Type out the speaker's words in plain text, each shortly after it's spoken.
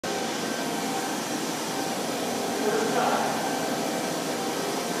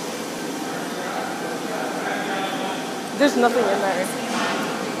There's nothing in there. It's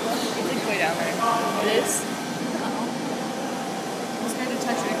like way down there. It is? I'm scared to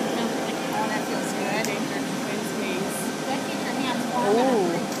touch it. Oh, that feels good. Squeeze. That keeps your hands warm.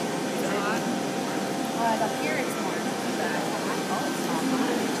 Ooh. It's hot. Up here it's warm.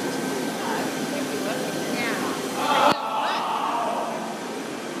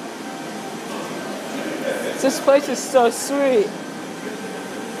 This place is so sweet.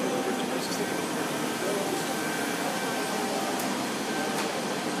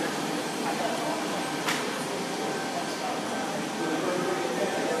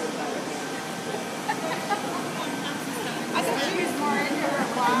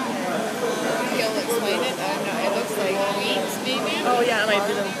 You'll explain it? No, it looks like wheat, maybe? Oh yeah, it might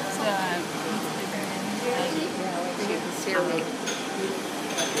be them.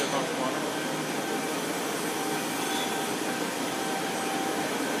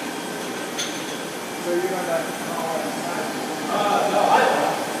 So you're going to...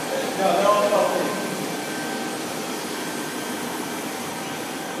 no, they're all 12 feet.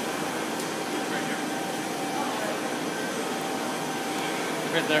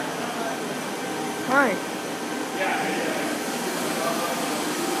 Right there. Hi. Yeah.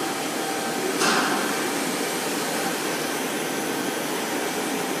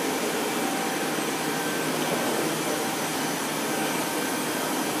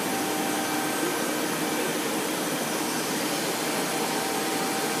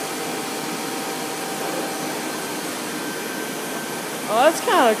 Oh, that's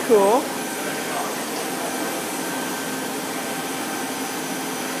kind of cool.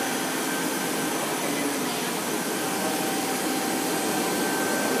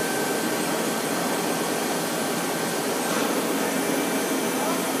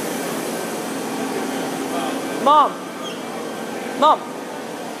 Mom! Mom!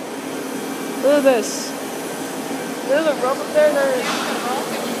 Look at this. There's a rope up there.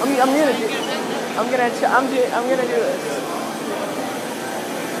 I'm gonna do this.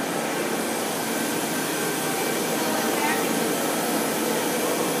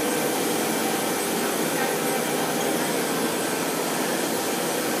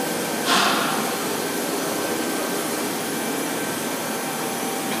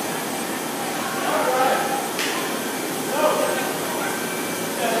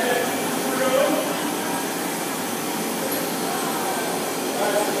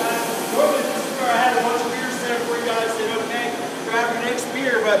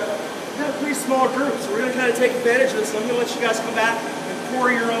 But we've got a pretty small group, so we're going to kind of take advantage of this. I'm going to let you guys come back and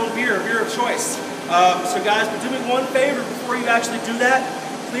pour your own beer of choice. So guys, but do me one favor before you actually do that.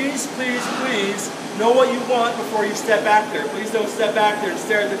 Please, please, please know what you want before you step back there. Please don't step back there and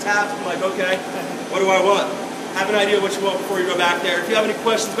stare at the taps and be like, okay, what do I want? Have an idea what you want before you go back there. If you have any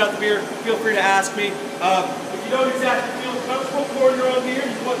questions about the beer, feel free to ask me. If you don't exactly feel comfortable pouring your own beer,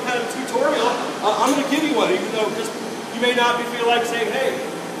 you want kind of a tutorial, I'm going to give you one, even though just you may not feel like saying, hey,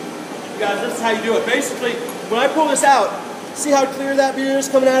 guys, this is how you do it. Basically, when I pull this out, see how clear that beer is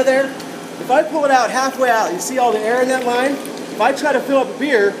coming out of there? If I pull it out halfway out, you see all the air in that line? If I try to fill up a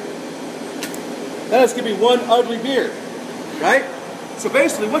beer, that is going to be one ugly beer, right? So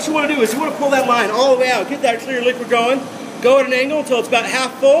basically, what you want to do is you want to pull that line all the way out, get that clear liquid going, go at an angle until it's about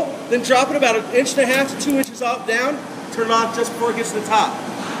half full, then drop it about 1.5 inches to 2 inches off down, turn it off just before it gets to the top.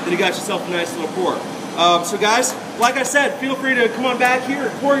 Then you got yourself a nice little pour. So guys, like I said, feel free to come on back here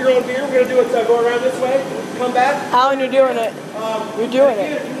and pour your own beer. We're going to do it go around this way, come back. Alan, you're doing it. You're doing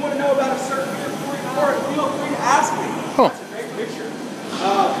it. If you want to know about a certain beer before you pour it, feel free to ask me. Huh. That's a great picture.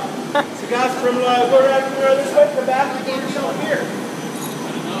 So guys, go around this way, come back and pour yourself a beer.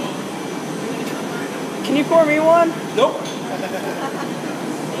 Can you pour me one? Nope.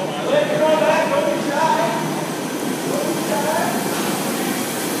 Let it go back, don't be shy. Don't be shy.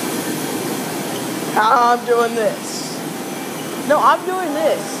 I'm doing this. No, I'm doing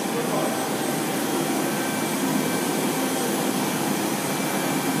this.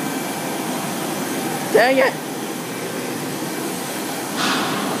 Dang it.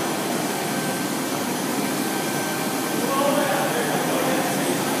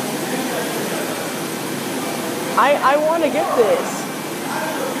 I want to get this.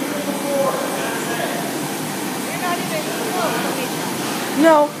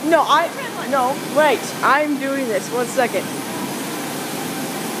 No, wait, I'm doing this. 1 second.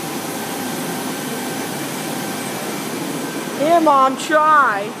 Here, Mom,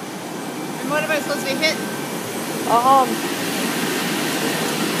 try. And what am I supposed to hit?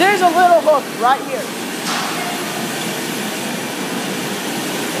 There's a little hook right here.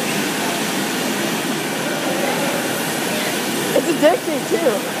 It's addicting,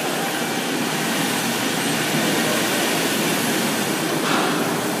 too.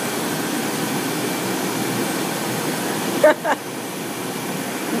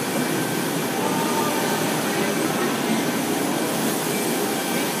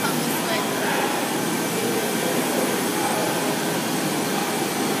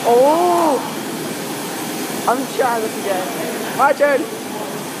 I'm trying this again. My turn.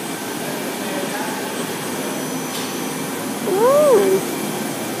 Ooh.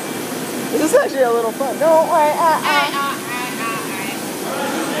 This is actually a little fun. No,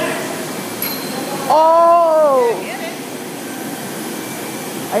 Oh!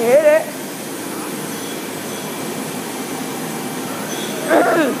 I hit it.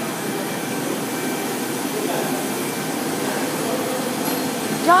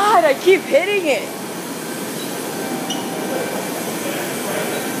 God, I keep hitting it.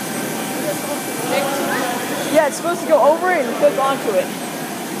 Yeah, it's supposed to go over it and hook onto it.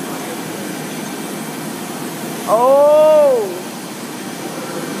 Oh!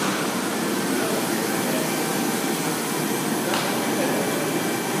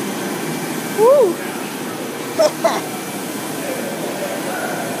 Woo!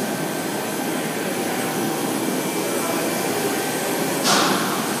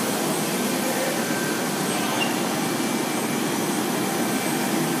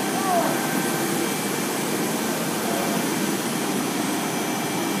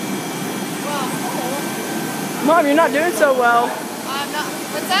 Mom, you're not doing so well. No.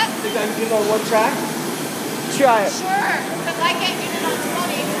 What's that? Think I can get it on one track? Try it. Sure, because I can't get it on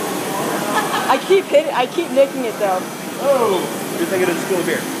 20. I keep nicking it though. Oh, good thing I didn't spill a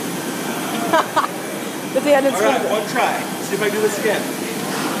beer. Good thing I didn't All right, one try. See if I can do this again.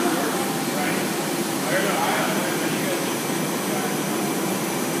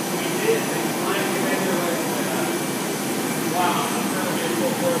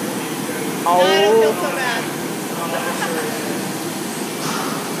 No, I don't feel so bad.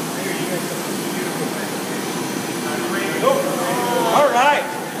 All right.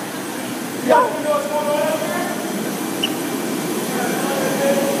 Yeah.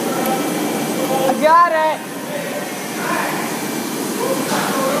 I got it.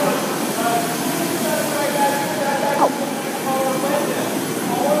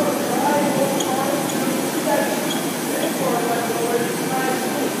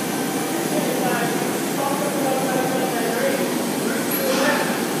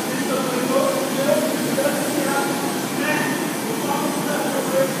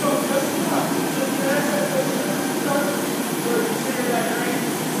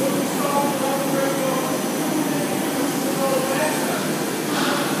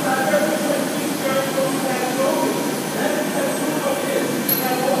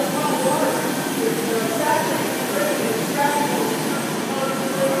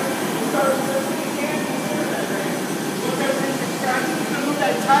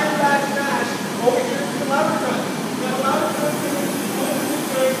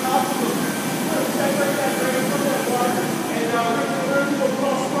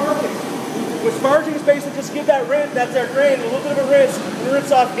 With sparging is basically just give that rinse, that's our grain, a little bit of a rinse, and rinse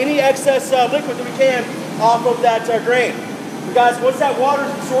off any excess liquid that we can off of that grain. But guys, once that water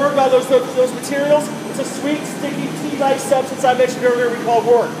is absorbed by those materials, it's a sweet, sticky, tea-like substance I mentioned earlier we call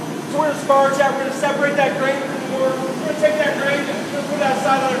wort. So we're going to sparge that, we're going to separate that grain from the wort. We're going to take that grain and put it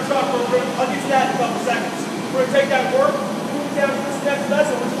outside on our truck. I'll get to that in a couple seconds. We're going to take that wort, move it down to this next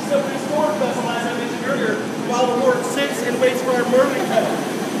vessel, which is simply a storage vessel, as I mentioned earlier, while the wort sits and waits for our murdering kettle.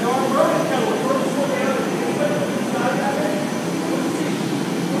 Now our murdering kettle, we're going to slow down and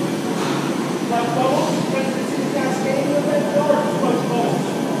like bubbles, when it's in cascading with that water, it's much bubbles.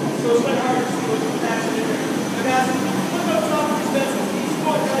 So it's quite hard to see what's actually in there. Now guys, look on top of these vessels. Each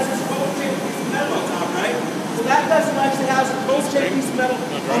one has this closed-chain piece of metal on top, right? So that vessel actually has a closed-chain piece of metal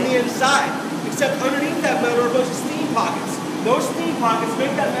on the inside. Except underneath that metal are a bunch of steam pockets. Those steam pockets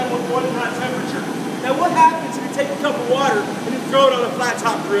make that metal at one hot temperature. Now what happens if you take a cup of water and you throw it on a flat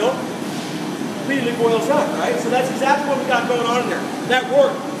top grill? It immediately boils up, right? So that's exactly what we got going on in there. That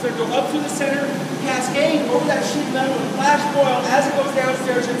wort is going to go up through the center, cascade over that sheet of metal and flash boil as it goes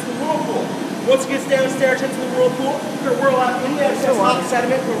downstairs into the whirlpool. Once it gets downstairs into the whirlpool, we're going to whirl out any excess hot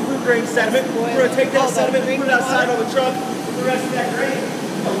sediment or food grain sediment. We're going to take that sediment and put it outside on the truck with the rest of that grain.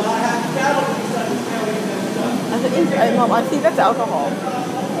 A lot of happy cattle on these sides of town eating that stuff. Mom, I think that's alcohol.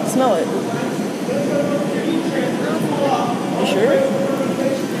 Smell it. You sure?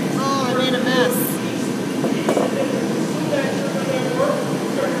 Oh, I made a mess.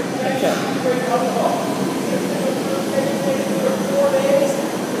 Okay. 4 days,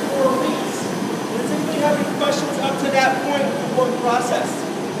 4 weeks. Does anybody have any questions up to that point with the work process?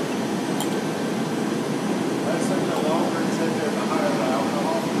 That's something the longer it's in there, the higher the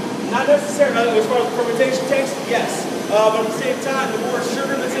alcohol. Not necessarily. As far as the fermentation tanks, yes. But at the same time, the more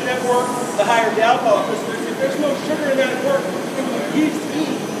sugar that's in that wort, the higher the alcohol. Because if there's no sugar in that wort, when the yeast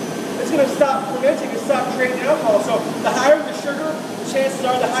eat, it's going to stop fermenting and stop creating alcohol. So the higher the sugar, the chances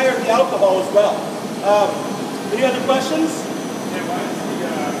are the higher the alcohol as well. Any other questions? Yeah, why is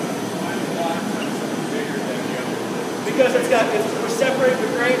the black bigger than the other? Because we're separating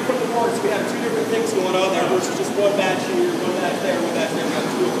the grain from the wort, so we have two different things going on there versus just one batch here, one batch there, one batch there. We have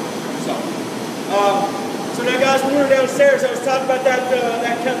two of them. So now, guys, when we were downstairs, I was talking about that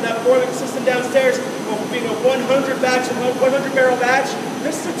boiling system downstairs being a 100 barrel batch.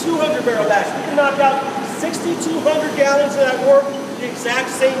 This is a 200 barrel batch. We can knock out 6,200 gallons of that wort in the exact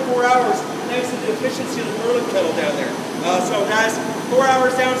same 4 hours, thanks to the efficiency of the boiling kettle down there. So, guys, 4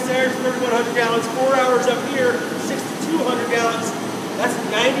 hours downstairs, 3,100 gallons. 4 hours up here, 6,200 gallons. That's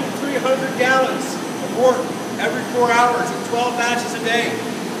 9,300 gallons of wort every 4 hours and 12 batches a day.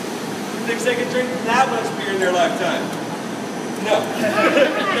 Thinks they can drink that much beer in their lifetime? No.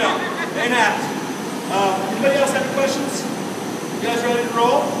 No. Ain't happening. Anybody else have any questions? You guys ready to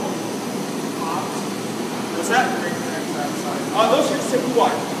roll? What's that? Those are just simple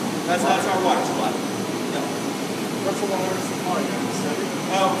water. That's our water supply. Yeah. What's the water supply in the city?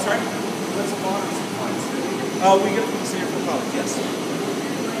 Sorry? What's the water supply in the city? We get it from the city of Fort Collins, yes.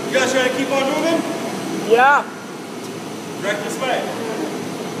 You guys ready to keep on moving? Yeah. Direct this way.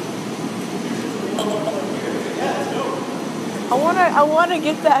 I wanna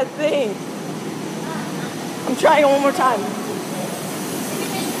get that thing. I'm trying it one more time.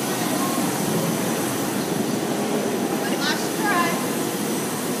 Last try.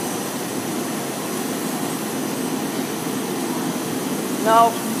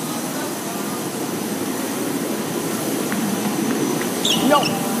 No. No.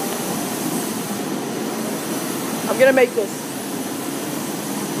 I'm gonna make this.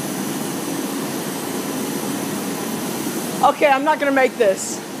 Okay, I'm not gonna make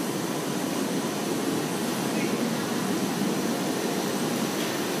this.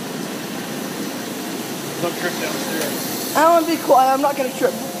 Don't trip downstairs. I want to be quiet. I'm not gonna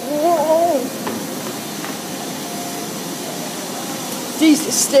trip. Whoa.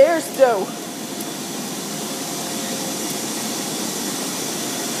 These stairs, though.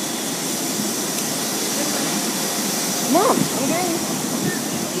 Mom, I'm getting.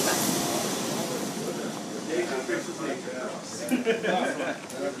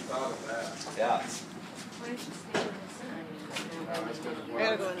 Yeah. I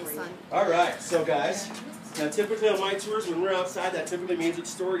gotta go in the sun. All right, so guys, now typically on my tours, when we're outside, that typically means it's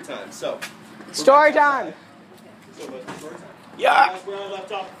story time. So, Story time. So, story time. Yeah. Where I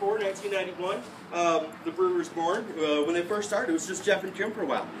left off before, 1991, the brewery was born. When they first started, it was just Jeff and Kim for a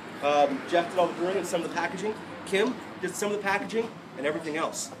while. Jeff did all the brewing and some of the packaging. Kim did some of the packaging and everything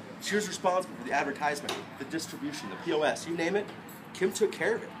else. She was responsible for the advertisement, the distribution, the POS, you name it. Kim took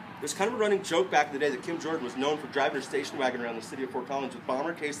care of it. It was kind of a running joke back in the day that Kim Jordan was known for driving her station wagon around the city of Fort Collins with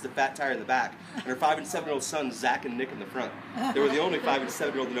bomber cases of fat tire in the back and her 5- and 7-year-old sons, Zach and Nick, in the front. They were the only 5- and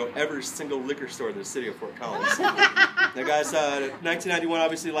 7-year-old to know every single liquor store in the city of Fort Collins. Now guys, 1991,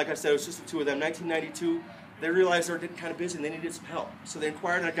 obviously, like I said, it was just the two of them. 1992, they realized they were getting kind of busy and they needed some help. So they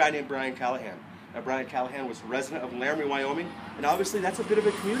inquired on a guy named Brian Callahan. Now Brian Callahan was a resident of Laramie, Wyoming, and obviously that's a bit of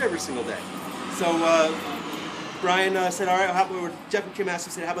a commute every single day. So Brian said, all right, Jeff and Kim asked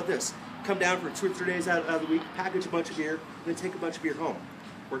him, said, how about this? Come down for 2 or 3 days out of the week, package a bunch of beer, and then take a bunch of beer home.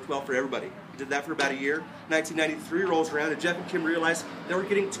 Worked well for everybody. We did that for about a year. 1993 rolls around, and Jeff and Kim realized they were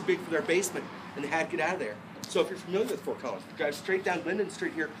getting too big for their basement, and they had to get out of there. So if you're familiar with Fort Collins, you drive straight down Linden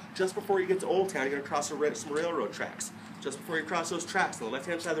Street here. Just before you get to Old Town, you're going to cross some railroad tracks. Just before you cross those tracks, on the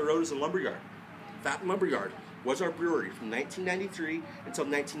left-hand side of the road is a lumberyard. That lumberyard was our brewery from 1993 until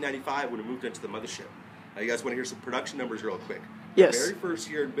 1995 when we moved into the mothership. Now you guys want to hear some production numbers real quick. Yes. The very first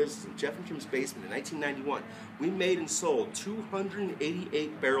year in business in Jeff and Kim's basement in 1991, we made and sold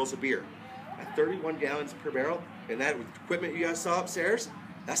 288 barrels of beer at 31 gallons per barrel. And that with equipment you guys saw upstairs,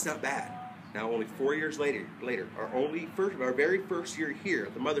 that's not bad. Now only 4 years later, our very first year here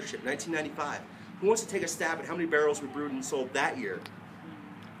at the mothership, 1995, who wants to take a stab at how many barrels we brewed and sold that year?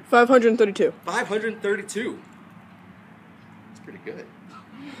 532. 532. That's pretty good.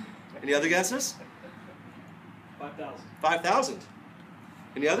 Any other guesses? 5,000. 5,000.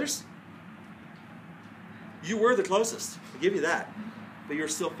 Any others? You were the closest. I'll give you that. But you're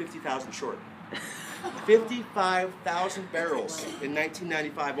still 50,000 short. 55,000 barrels in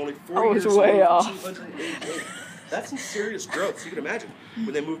 1995. Only 4 years. I was way off. 288. That's some serious growth. So you can imagine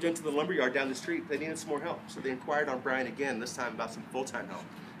when they moved into the lumberyard down the street, they needed some more help. So they inquired on Brian again, this time about some full-time help.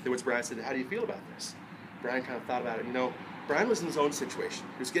 Then which Brian said, how do you feel about this? Brian kind of thought about it. You know, Brian was in his own situation.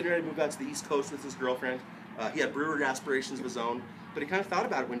 He was getting ready to move out to the East Coast with his girlfriend. He had brewery aspirations of his own, but he kind of thought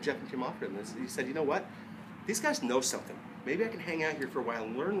about it when Jeff and Kim offered him this. He said, you know what? These guys know something. Maybe I can hang out here for a while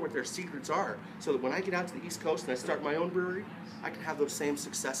and learn what their secrets are so that when I get out to the East Coast and I start my own brewery, I can have those same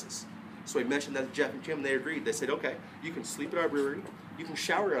successes. So he mentioned that to Jeff and Kim, and they agreed. They said, okay, you can sleep at our brewery, you can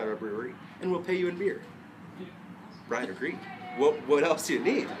shower at our brewery, and we'll pay you in beer. Brian agreed. What else do you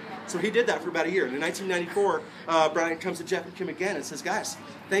need? So he did that for about a year. And in 1994, Brian comes to Jeff and Kim again and says, guys,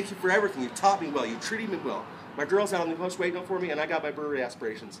 thank you for everything. You taught me well. You treated me well. My girl's out on the coast waiting for me, and I got my brewery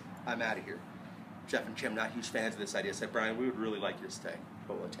aspirations. I'm out of here. Jeff and Kim, not huge fans of this idea, said, Brian, we would really like you to stay.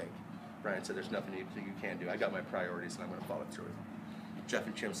 What will it take? Brian said, there's nothing you can do. I got my priorities, and I'm going to follow through it. Jeff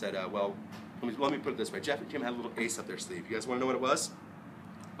and Kim said, well, let me put it this way. Jeff and Kim had a little ace up their sleeve. You guys want to know what it was?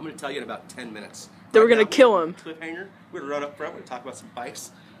 I'm going to tell you in about 10 minutes. They were going to kill him. Cliffhanger. We're going to run up front. We're going to talk about some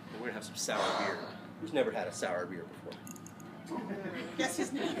bikes. And we're going to have some sour beer. Who's never had a sour beer before? Guess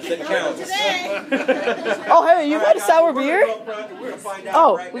his name. That counts. Oh, hey, you've had a sour beer?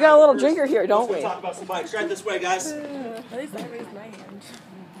 Oh, we got a little drinker here, don't we? We'll talk about some bikes. Right this way, guys. At least I raised my hand.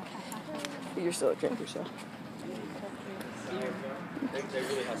 You're still a drinker, so.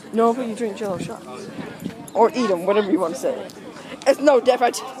 No, but you drink Jello shots. Or eat them, whatever you want to say. It's no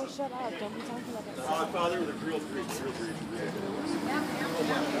different. Shut up, don't be talking about The Godfather with a real breed.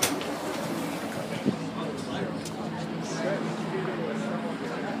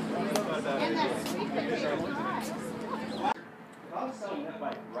 And that sweet potato fries. If I was selling that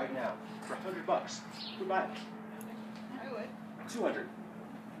bike right now for $100, who'd buy it? I would. 200.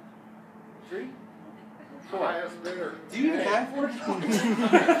 3? 4. Highest bidder. Do you even have 4?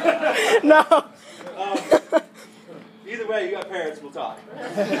 No. Either way, you got parents, we'll talk.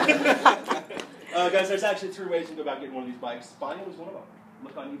 Guys, there's actually 3 ways you can go about getting one of these bikes. Buying them is one of them.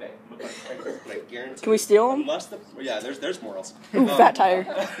 Look on eBay. Look on Craigslist. I guarantee. Can we steal them? Unless yeah, there's morals. Ooh, fat tire.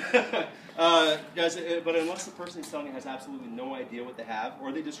 Guys, but unless the person who's selling it has absolutely no idea what they have,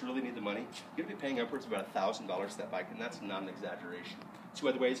 or they just really need the money, you're going to be paying upwards of about $1,000 for that bike, and that's not an exaggeration. 2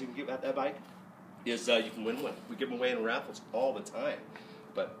 other ways you can get that bike is you can win one. We give them away in raffles all the time.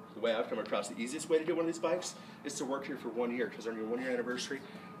 But the way I've come across the easiest way to get one of these bikes is to work here for 1 year, because on your 1 year anniversary,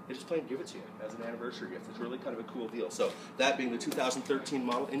 they just plain give it to you as an anniversary gift. It's really kind of a cool deal. So that being the 2013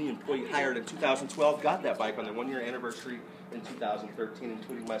 model, any employee hired in 2012 got that bike on their 1 year anniversary in 2013,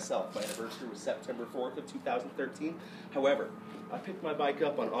 including myself. My anniversary was September 4th of 2013. However, I picked my bike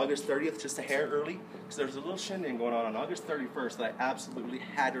up on August 30th, just a hair early, because there was a little shindig going on August 31st that I absolutely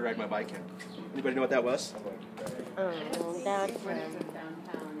had to ride my bike in. Anybody know what that was?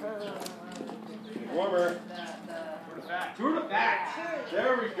 Warmer. Tour de Fat.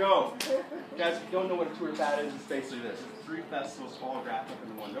 There we go. Guys, if you don't know what a Tour de Fat is, it's basically this. It's 3 festivals all wrapped up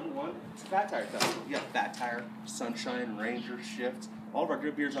into one. Number 1, it's a Fat Tire Festival. You got Fat Tire, Sunshine, Ranger, Shift. All of our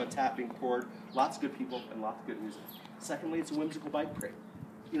good beers on tap being poured. Lots of good people and lots of good music. Secondly, it's a whimsical bike parade.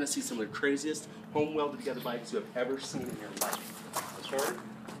 You're going to see some of the craziest, home-welded together bikes you have ever seen in your life. Third,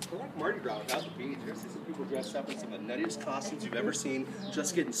 we're like Mardi Gras without the beads. You're going to see some people dressed up in some of the nuttiest costumes you've ever seen,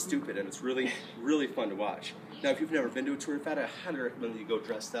 just getting stupid, and it's really, really fun to watch. Now, if you've never been to a Tour de Fat, I highly recommend that you go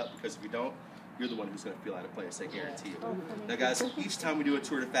dressed up, because if you don't, you're the one who's going to feel out of place, I guarantee you. Now, guys, each time we do a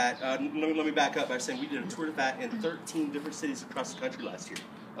Tour de Fat, let me back up by saying we did a Tour de Fat in 13 different cities across the country last year.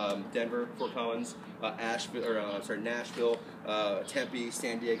 Denver, Fort Collins, Nashville, Tempe,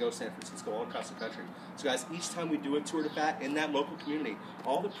 San Diego, San Francisco, all across the country. So guys, each time we do a Tour de Fat in that local community,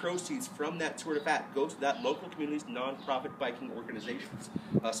 all the proceeds from that Tour de Fat go to that local community's nonprofit biking organizations.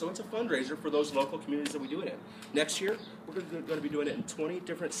 So it's a fundraiser for those local communities that we do it in. Next year, we're going to be doing it in 20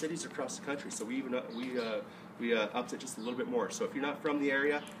 different cities across the country. So we upped it just a little bit more. So if you're not from the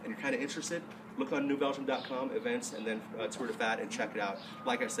area and you're kind of interested, look on newbelgium.com, events, and then Tour de Fat, and check it out.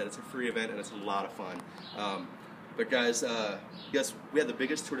 Like I said, it's a free event, and it's a lot of fun. But guys, yes, we had the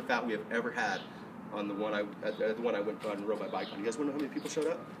biggest Tour de Fat we have ever had on the one I went on and rode my bike on. You guys want to know how many people showed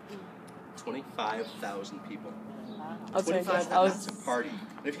up? 25,000 people. 25,000, that's a party.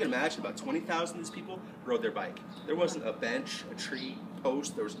 And if you can imagine, about 20,000 of these people rode their bike. There wasn't a bench, a tree,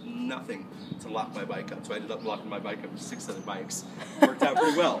 post, there was nothing to lock my bike up. So I ended up locking my bike up with 6 other bikes. Worked out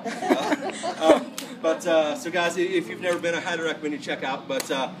pretty well. So guys, if you've never been, I highly recommend you check out. But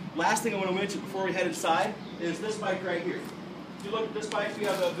last thing I want to mention before we head inside is this bike right here. If you look at this bike, we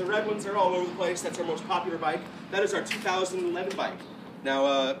have the red ones are all over the place. That's our most popular bike. That is our 2011 bike.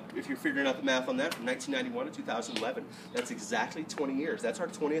 Now, if you're figuring out the math on that, from 1991 to 2011, that's exactly 20 years. That's our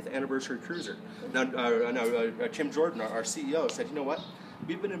 20th anniversary cruiser. Now, Kim Jordan, our CEO, said, you know what?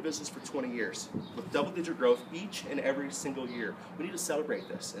 We've been in business for 20 years with double-digit growth each and every single year. We need to celebrate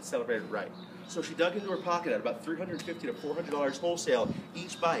this and celebrate it right. So she dug into her pocket at about $350 to $400 wholesale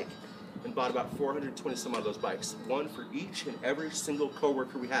each bike and bought about 420 some of those bikes, one for each and every single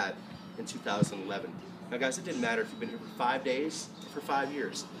coworker we had in 2011. Now, guys, it didn't matter if you've been here for 5 days or for 5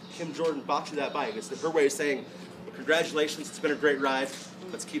 years. Kim Jordan bought you that bike. It's her way of saying, Congratulations, it's been a great ride.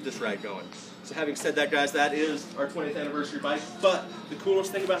 Let's keep this ride going. So having said that, guys, that is our 20th anniversary bike. But the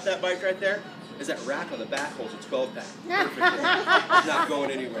coolest thing about that bike right there is that rack on the back holds a 12-pack. Perfectly. It's not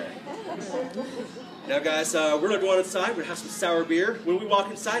going anywhere. Now, guys, we're going to go on inside. We're going to have some sour beer. When we walk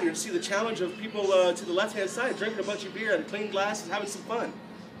inside, you're going to see the challenge of people to the left-hand side drinking a bunch of beer out of clean glass and having some fun.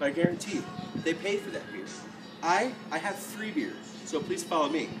 But I guarantee you, they pay for that beer. I have 3 beers, so please follow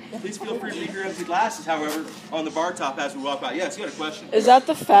me. Please feel free to leave your empty glasses, however, on the bar top as we walk by. Yes, you got a question? Is that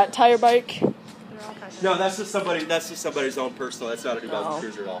the fat tire bike? No, that's just somebody's own personal. That's not a New Belgium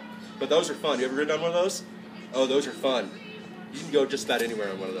Cruiser at all. But those are fun. You ever ridden on one of those? Oh, those are fun. You can go just about anywhere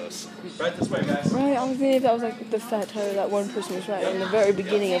on one of those. Right this way, guys. Right, I was thinking if that was like the fat tire that one person was riding in the very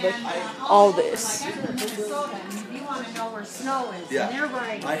beginning of like all this. You want to know where snow is. Yeah. And they're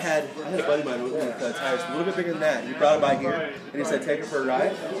right. I had a buddy of mine with tires a little bit bigger than that. He brought it by here, and he said, take it for a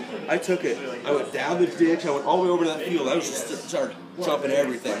ride. I took it. I went down the ditch. I went all the way over to that field. I was just started jumping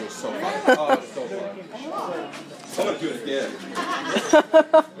everything. It was so fun. Oh, it was so fun. I'm going to do it again.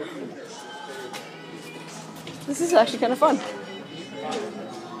 This is actually kind of fun.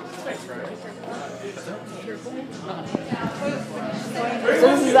 So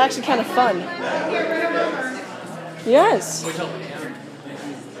this is actually kind of fun. Yes.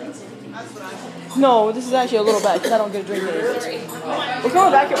 No, this is actually a little bad because I don't get a drink anyways. We're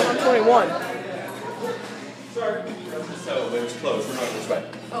coming back at 121. Sorry. So when it's closed, we're going this way.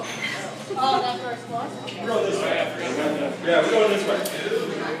 Oh, that's where it's closed? We're going this way. Yeah, we're going this way.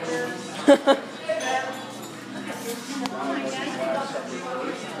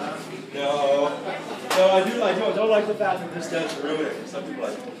 No, I don't like the fact that this does ruin it. Some people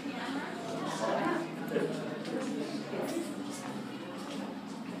like it.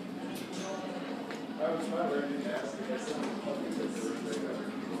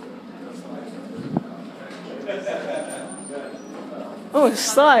 Oh, a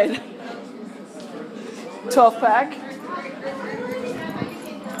slide. 12-pack.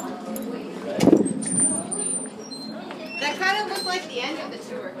 That kind of looked like the end of the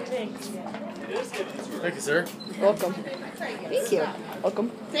tour. Thank you, sir. Welcome. Thank you. Welcome.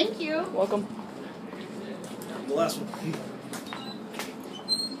 Thank you. Welcome. The last one.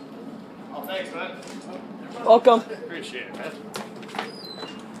 Oh, thanks, man. Welcome. Appreciate it, man.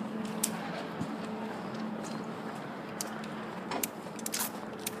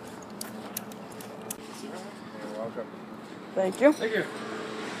 You're welcome. Thank you. Thank you.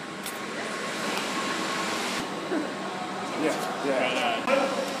 Yeah.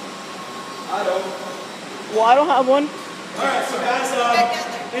 I don't. Well, I don't have one. Alright, so guys,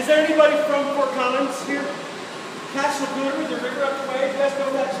 is there anybody from Fort Collins here? Cash the booter, the river up the way. Do you guys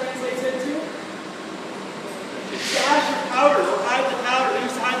know what that translates into? Stash your powder, or hide the powder. They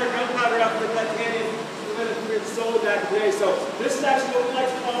used to hide their gunpowder up in the canyon we had sold back in the day. So this is actually what we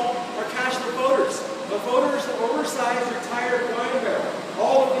like to call our cash the voters. The voter is the oversized, retired wine barrel.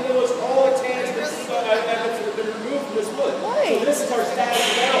 All the windows, all the tans, have been removed from this wood. So this is our stash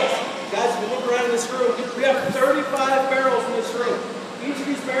of barrels. Guys, if you look around in this room, we have 35 barrels in this room. Each of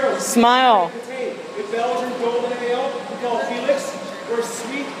these barrels Smile. contain a Belgian golden ale, we call Felix, or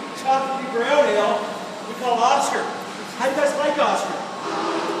sweet chocolatey brown ale, we call Oscar. How do you guys like Oscar?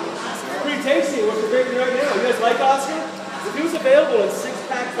 Pretty tasty, what we're drinking right now. You guys like Oscar? If it was available in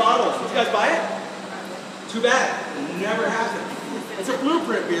 6-pack bottles, would you guys buy it? Too bad. Never happened. It's a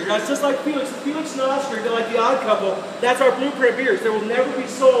blueprint beer, guys. Just like Felix. Felix and Oscar, they're like the odd couple. That's our blueprint beers. They will never be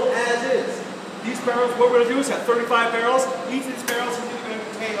sold as is. These barrels, what we're going to do is have 35 barrels. Each of these barrels is either going to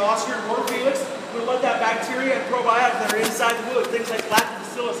contain Oscar or Felix. We're going to let that bacteria and probiotics that are inside the wood, things like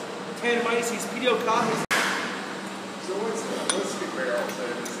lactobacillus, Tannomyces, pediococcus. So what's the whiskey barrel? Is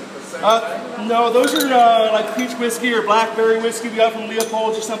it the same thing? No, those are like peach whiskey or blackberry whiskey we got from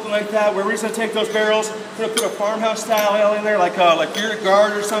Leopold's or something like that, where we're just going to take those barrels, we're going to put a farmhouse style ale in there, like Beer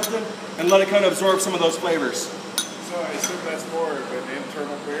Guard or something, and let it kind of absorb some of those flavors. So I assume that's more of an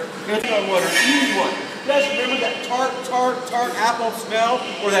internal beer? It's an easy one. You guys remember that tart apple smell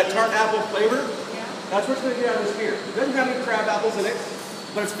or that tart apple flavor? Yeah. That's what's going to get out of this beer. It doesn't have any crab apples in it,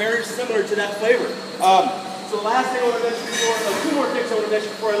 but it's very similar to that flavor. So the last thing I want to mention before, 2 more things I want to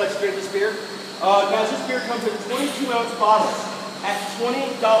mention before I let you drink this beer. Guys, this beer comes in 22-ounce bottles at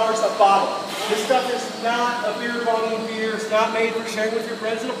 $20 a bottle. This stuff is not a beer bonging beer. It's not made for sharing with your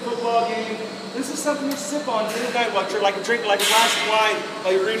friends at a football game. This is something you sip on during the night while you're like a drink, like a glass of wine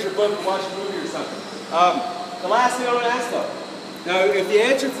while you read your book or watch a movie or something. The last thing I want to ask though. Now, if the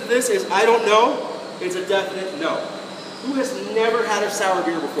answer to this is I don't know, it's a definite no. Who has never had a sour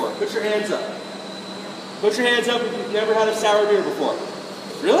beer before? Put your hands up. Put your hands up if you've never had a sour beer before.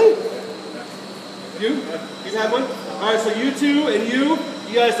 Really? You? You have one? All right, so you two and you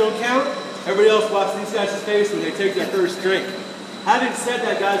guys don't count. Everybody else watch these guys' face when they take their first drink. Having said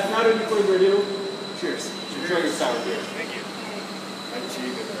that, guys, without any further ado, cheers. Enjoy your sour beer. Thank you. I'm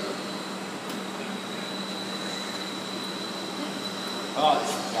cheating. Oh,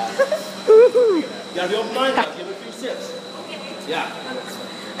 it's you gotta be open-minded now. Give it a few sips. Yeah.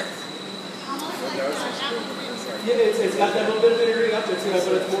 Yeah, it's got that little bit of vinegar up to it, but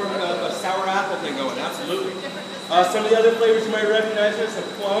it's more of a sour apple thing going. Absolutely. Some of the other flavors you might recognize are some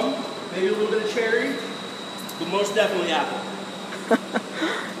plum, maybe a little bit of cherry, but most definitely apple.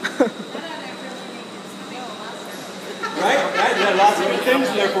 Right? Right? You got lots of good things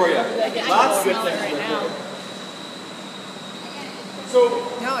in there for you. Lots of good things in there for you. So,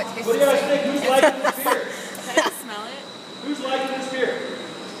 No, it tastes what do you guys think? Who's liking this beer? Can I smell it? Who's liking this beer?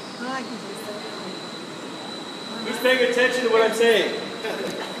 Who's paying attention to what I'm saying?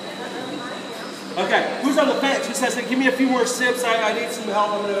 Okay, who's on the fence? Who says, give me a few more sips, I need some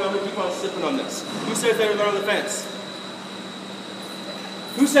help, I'm gonna keep on sipping on this. Who says they're on the fence?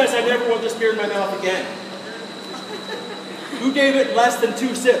 Who says I never want this beer in my mouth again? Who gave it less than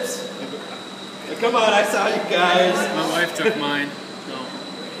 2 sips? Come on, I saw you guys. My wife took mine. So,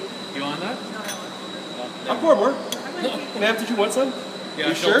 you want that? I'll pour more. Ma'am, did you want some? Yeah,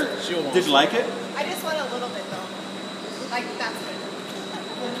 you sure? She'll want Did you like it? I just want a little bit though. Like that's good.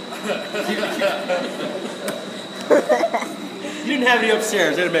 You didn't have any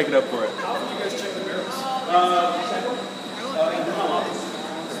upstairs. They didn't make it up for it. How can you guys check the barrels?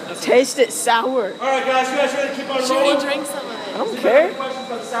 Taste it sour. All right, guys. You guys ready to keep on Should rolling? we drink some of it? I don't Any care. questions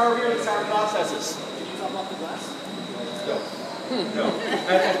about sour beer and sour processes? Can you top off the glass? No. No.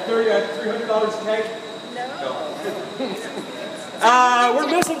 At $300 a keg? No. We're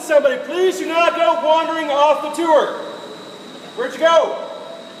missing somebody. Please do not go wandering off the tour. Where'd you go?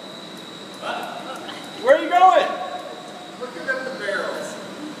 Where are you going? Looking at the barrels.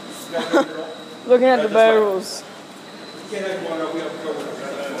 Looking at the barrels. We can't have you wander off. We have to go with it.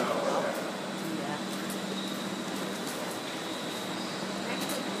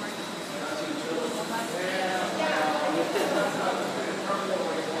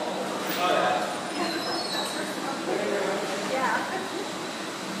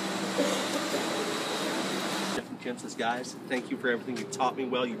 Kim says, guys, thank you for everything. You taught me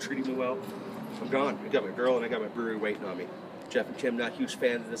well. You treated me well. I'm gone. I got my girl and I got my brewery waiting on me. Jeff and Kim, not huge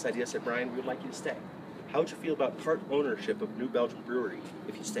fans of this idea, said, Brian, we would like you to stay. How would you feel about part ownership of New Belgium Brewery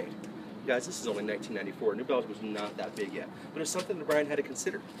if you stayed? Guys, this is only 1994. New Belgium was not that big yet, but it was something that Brian had to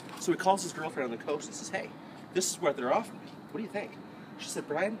consider. So he calls his girlfriend on the coast and says, hey, this is what they're offering me. What do you think? She said,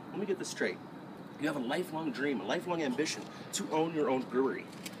 Brian, let me get this straight. You have a lifelong dream, a lifelong ambition to own your own brewery.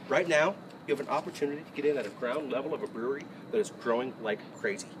 Right now, you have an opportunity to get in at a ground level of a brewery that is growing like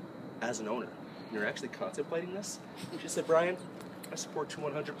crazy as an owner. And you're actually contemplating this? She said, Brian, I support you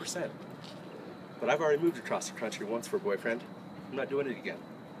 100%. But I've already moved across the country once for a boyfriend. I'm not doing it again.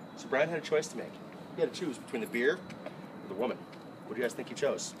 So Brian had a choice to make. He had to choose between the beer or the woman. What do you guys think he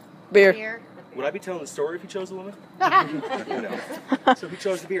chose? Beer. Would I be telling the story if he chose the woman? No. So he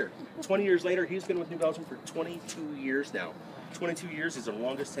chose the beer. 20 years later, he's been with New Belgium for 22 years now. 22 years, he's our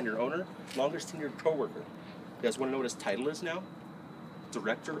longest tenured owner, longest tenured co-worker. You guys want to know what his title is now?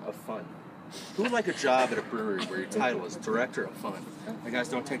 Director of Fun. Who would like a job at a brewery where your title is Director of Fun? And guys,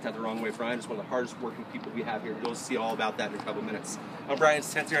 don't take that the wrong way. Brian is one of the hardest working people we have here. You'll see all about that in a couple minutes. On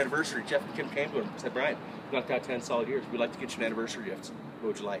Brian's 10th year anniversary, Jeff and Kim came to him and said, Brian, you knocked out 10 solid years. We'd like to get you an anniversary gift. What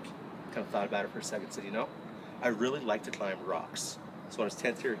would you like? Kind of thought about it for a second. Said, you know, I really like to climb rocks. So on his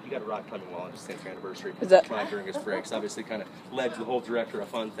 10th year, he got a rock climbing wall on his 10th year anniversary. Is that climbed during his breaks? Obviously, kind of led to the whole Director of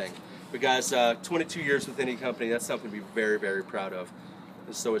Fun thing. But guys, 22 years with any company, that's something to be very, very proud of.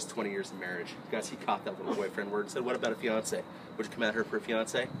 And so is 20 years of marriage. Guys, he caught that little boyfriend word and said, what about a fiance? Would you come at her for a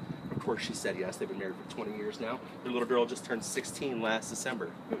fiance? Of course she said yes. They've been married for 20 years now. Their little girl just turned 16 last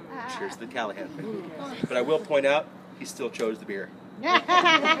December. Cheers to the Callahan. But I will point out, he still chose the beer.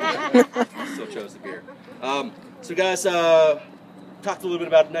 Still chose the beer. So guys, talked a little bit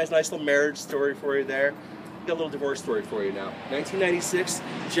about a nice little marriage story for you there. Got a little divorce story for you now. 1996,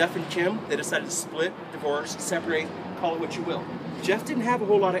 Jeff and Kim, they decided to split, divorce, separate, call it what you will. Jeff didn't have a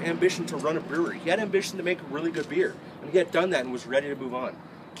whole lot of ambition to run a brewery. He had ambition to make really good beer, and he had done that and was ready to move on.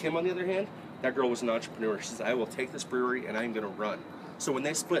 Kim, on the other hand, that girl was an entrepreneur. She said, I will take this brewery and I'm going to run. So when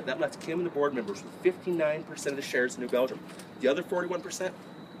they split, that left Kim and the board members with 59% of the shares in New Belgium. The other 41%,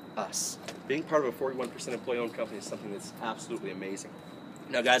 us. Being part of a 41% employee-owned company is something that's absolutely amazing.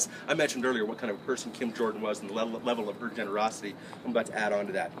 Now, guys, I mentioned earlier what kind of person Kim Jordan was and the level of her generosity. I'm about to add on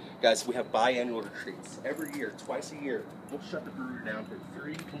to that. Guys, we have biannual retreats. Every year, twice a year, we'll shut the brewery down for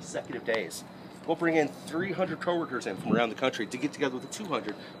 3 consecutive days. We'll bring in 300 coworkers in from around the country to get together with the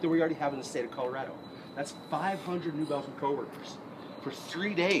 200 that we already have in the state of Colorado. That's 500 New Belgium coworkers. For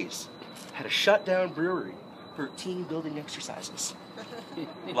 3 days, had a shut-down brewery for team building exercises.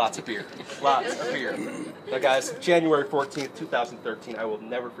 Lots of beer. Lots of beer. Now guys, January 14th, 2013, I will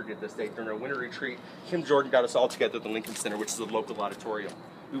never forget this date. During our winter retreat, Kim Jordan got us all together at the Lincoln Center, which is a local auditorium.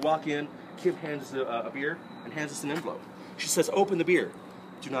 We walk in, Kim hands us a beer and hands us an envelope. She says, open the beer.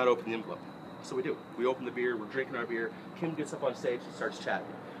 Do not open the envelope. So we do. We open the beer, we're drinking our beer. Kim gets up on stage and starts chatting.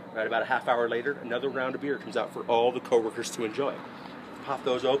 Right about a half hour later, another round of beer comes out for all the coworkers to enjoy. Pop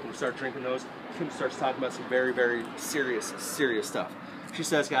those open, start drinking those. Kim starts talking about some very, very serious stuff. She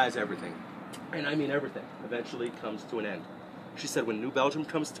says, guys, everything, and I mean everything, eventually comes to an end. She said, when New Belgium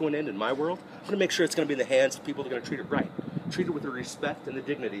comes to an end in my world, I'm going to make sure it's going to be in the hands of people that are going to treat it right. Treat it with the respect and the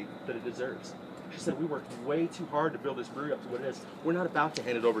dignity that it deserves. She said, we worked way too hard to build this brewery up to what it is. We're not about to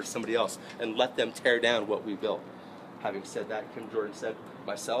hand it over to somebody else and let them tear down what we built. Having said that, Kim Jordan said,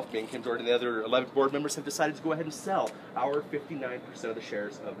 myself, me and Kim Jordan, and the other 11 board members have decided to go ahead and sell our 59% of the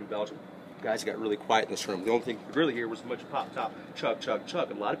shares of New Belgium. Guys, it got really quiet in this room. The only thing you could really hear was a bunch of pop, top, chug, chug,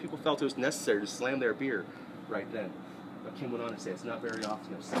 chug. And a lot of people felt it was necessary to slam their beer right then. But Kim went on to say, it's not very often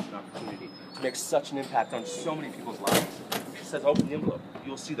you have such an opportunity to make such an impact on so many people's lives. She says, open the envelope.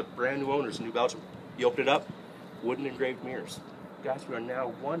 You'll see the brand new owners in New Belgium. You open it up, wooden engraved mirrors. Guys, we are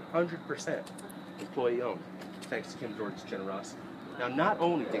now 100% employee owned, thanks to Kim Jordan's generosity. Now, not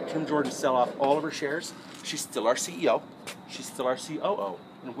only did Kim Jordan sell off all of her shares, she's still our CEO, she's still our COO,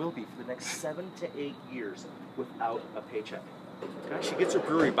 and will be for the next 7 to 8 years without a paycheck. Okay? She gets her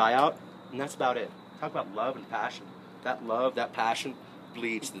brewery buyout, and that's about it. Talk about love and passion. That love, that passion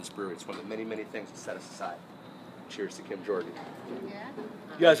bleeds to this brewery. It's one of the many, many things that set us aside. Cheers to Kim Jordan. Yeah.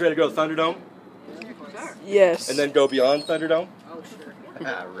 You guys ready to go to Thunderdome? Yes. And then go beyond Thunderdome? Oh, sure.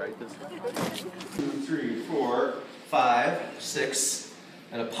 Right this way. 2, 3, 4, 5, 6,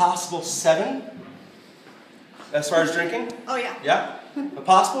 and a possible 7. As far as drinking? Oh, yeah. Yeah? A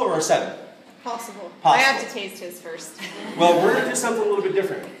possible or a 7? Possible. Possible. I have to taste his first. Well, we're going to do something a little bit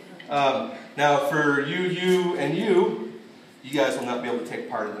different. Now, for you guys will not be able to take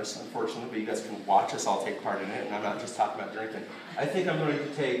part in this, unfortunately, but you guys can watch us all take part in it, and I'm not just talking about drinking. I think I'm going to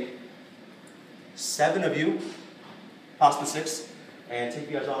take 7 of you, possibly 6, and take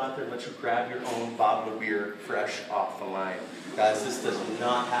you guys all out there and let you grab your own bottle of beer fresh off the line. Guys, this does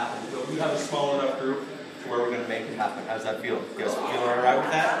not happen. We have a small enough group to where we're going to make it happen. How does that feel? You guys feeling all right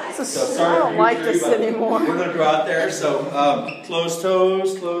with that? I don't like this anymore. We're going to go out there, so closed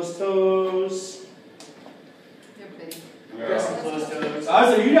toes, closed toes. I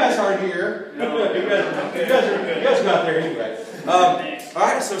was like, you guys aren't here. No, you guys are out there anyway. All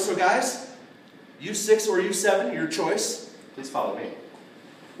right, so guys, you 6 or you 7, your choice. Please follow me.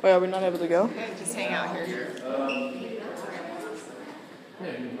 Wait, are we not able to go? Just hang out here. So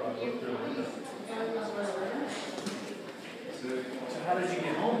how did you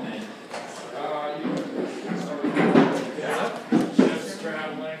get home then? Just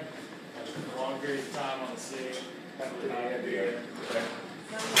traveling, a long period of time on the sea.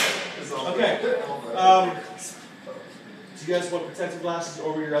 Okay. Do you guys want protective glasses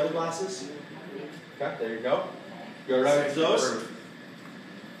over your other glasses? Okay, there you go. Go right with those.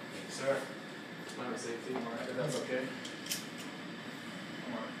 Sir, my safety, if that's okay.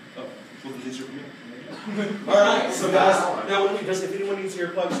 Oh, well, these are for you. All right, so guys, now if anyone needs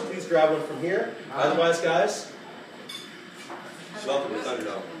earplugs, please grab one from here. Otherwise, guys, welcome to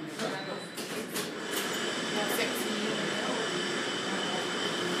Thunderdome.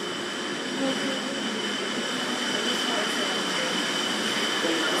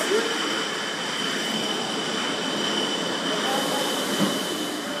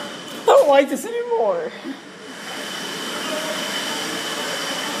 I don't like this anymore.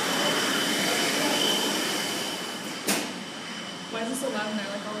 Why is it so loud in there?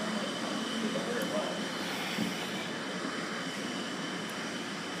 Like all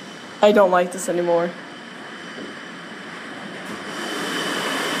I don't like this anymore.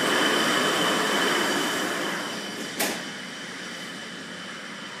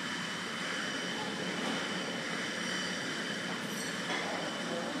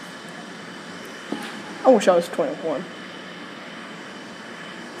 I wish I was 21.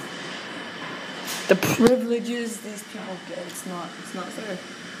 The privileges these people get, it's not fair.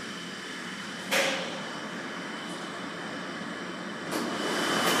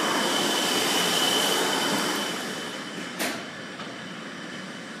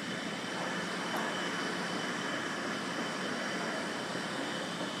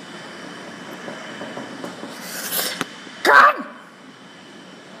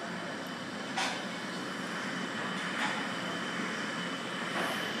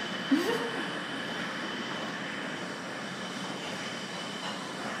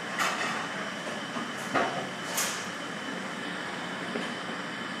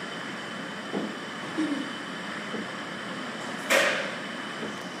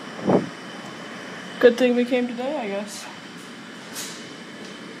 Good thing we came today, I guess.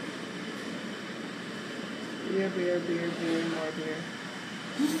 Beer, beer, beer, beer, more beer.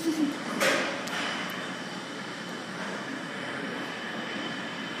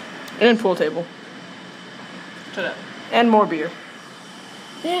 And pool table. Shut up. And more beer.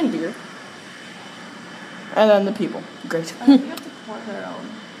 And beer. And then the people. Great. You have to pour their own.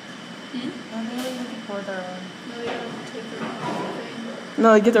 No, they really have to pour their own. No, they have to take their own thing.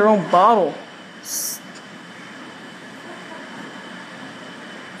 No, they get their own bottle.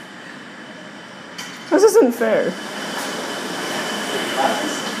 This isn't fair.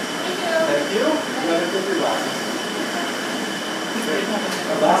 Glasses? Thank you. You want to take your glasses?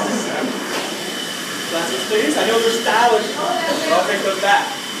 Glasses? Glasses, please. I know they're stylish. I'll take those back.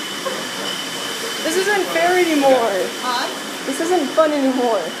 This isn't fair anymore. This isn't fun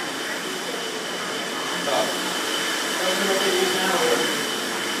anymore.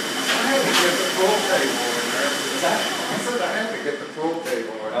 I had to get the pool table in there. What's that? I said I had to get the pool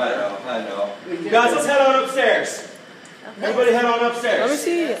table in there. I know. Guys, let's head on upstairs. Everybody head on upstairs. Let me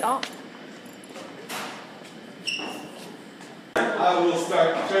see. Oh. I will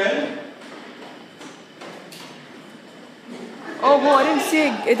start the trend. Oh, well, I didn't see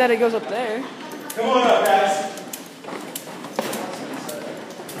it, that it goes up there. Come on up, guys.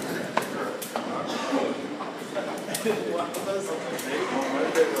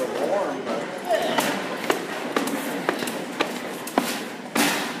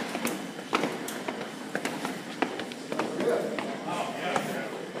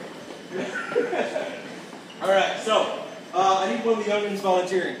 All right, so I need one of the youngins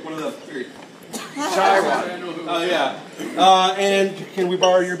volunteering. One of the three. Shy one. Oh yeah. And can we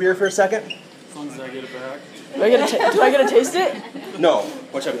borrow your beer for a second? As long as I get it back. Do I get to taste it? No.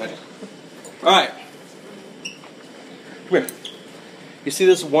 Watch out behind you. All right. Come here. You see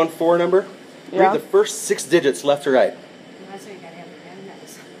this 1-4 number? Yeah. Read the first 6 digits left to right.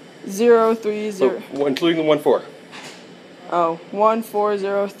 0, 3, 0. So, including the 1-4. Oh, 1, 4,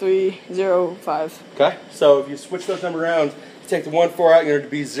 0, 3, 0, 5. Okay. So if you switch those numbers around, you take the 1-4 out, you're going to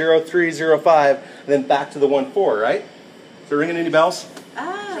be 0, 3, 0, 5, and then back to the 1-4, right? Is it ringing any bells?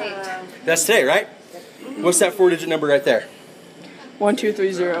 That's today, right? What's that 4-digit number right there? 1, 2,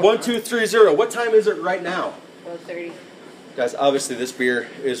 3, 0. 1, 2, 3, 0. What time is it right now? 12:30. Guys, obviously this beer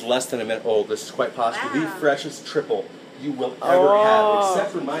is less than a minute old. This is quite possibly the freshest triple you will ever have.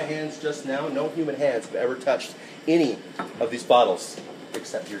 Except for my hands just now, no human hands have ever touched any of these bottles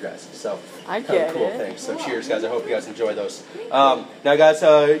except your guys. So, I kind get of cool it. thing. So cheers, guys. I hope you guys enjoy those. Now, guys,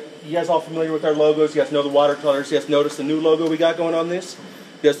 you guys all familiar with our logos? You guys know the watercolors? You guys notice the new logo we got going on this?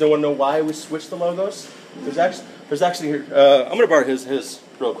 You guys want to know why we switched the logos? There's actually here. I'm going to borrow his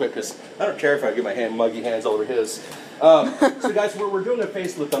real quick because I don't care if I get my muggy hands all over his. So guys, we're doing a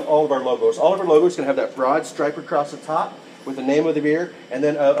facelift on all of our logos. All of our logos are going to have that broad stripe across the top with the name of the beer, and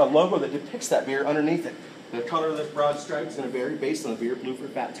then a logo that depicts that beer underneath it. The color of this broad stripe is going to vary based on the beer: blue for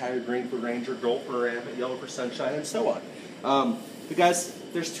Fat Tire, green for Ranger, gold for Rampant, yellow for Sunshine, and so on. But guys,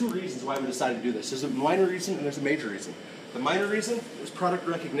 there's 2 reasons why we decided to do this. There's a minor reason and there's a major reason. The minor reason is product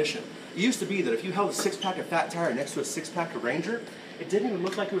recognition. It used to be that if you held a 6-pack of Fat Tire next to a 6-pack of Ranger, it didn't even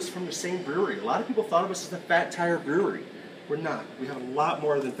look like it was from the same brewery. A lot of people thought of us as the Fat Tire Brewery. We're not. We have a lot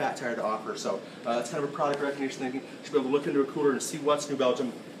more than Fat Tire to offer, so it's kind of a product recognition thing. You should be able to look into a cooler and see what's New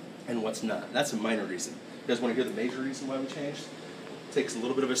Belgium and what's not. That's a minor reason. You guys want to hear the major reason why we changed? It takes a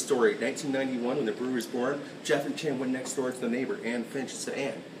little bit of a story. 1991, when the brewery was born, Jeff and Tim went next door to the neighbor, Ann Finch, and said,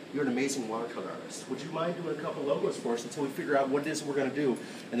 Ann, you're an amazing watercolor artist. Would you mind doing a couple logos for us until we figure out what it is we're going to do,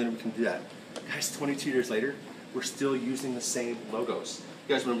 and then we can do that. Guys, 22 years later, we're still using the same logos.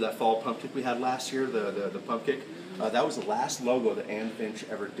 You guys remember that fall pump kick we had last year, the pump kick? That was the last logo that Ann Finch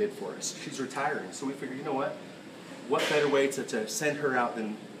ever did for us. She's retiring, so we figured, you know what? What better way to send her out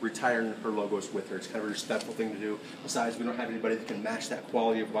than retiring her logos with her? It's kind of a respectful thing to do. Besides, we don't have anybody that can match that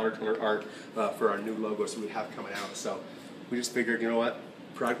quality of watercolor art for our new logos that we have coming out. So we just figured, you know what?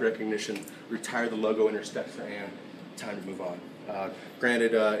 Product recognition, retire the logo in respect for Ann. Time to move on.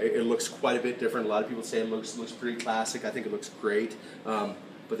 Granted, it looks quite a bit different. A lot of people say it looks pretty classic. I think it looks great. But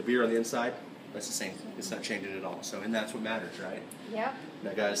the beer on the inside, that's the same. It's not changing at all. So, and that's what matters, right? Yep.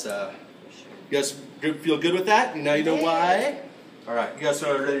 Now, guys, you guys feel good with that? Now you know why? All right, you guys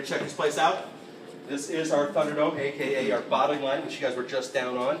are ready to check this place out? This is our Thunderdome, a.k.a. our bottling line, which you guys were just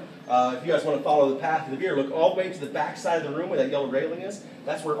down on. If you guys want to follow the path of the beer, look all the way to the back side of the room where that yellow railing is.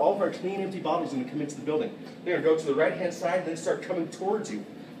 That's where all of our clean, empty bottles are going to come into the building. They're going to go to the right-hand side, then start coming towards you.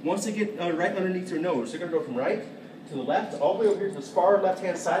 Once they get right underneath your nose, they're going to go from right to the left, all the way over here to this far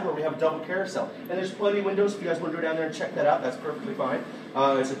left-hand side where we have a double carousel. And there's plenty of windows. If you guys want to go down there and check that out, that's perfectly fine.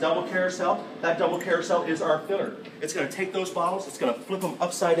 It's a double carousel. That double carousel is our filler. It's going to take those bottles, it's going to flip them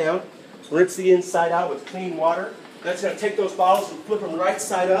upside down, rinse the inside out with clean water. That's going to take those bottles and flip them right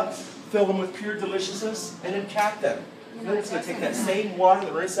side up, fill them with pure deliciousness, and then cap them. And then it's going to take that same water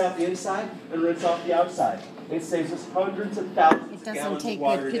that rinse out the inside and rinse off the outside. It saves us hundreds of thousands of gallons of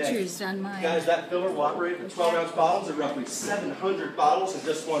water a day. It doesn't take good pictures on mine. Guys, that filler will operate with 12-ounce bottles at roughly 700 bottles in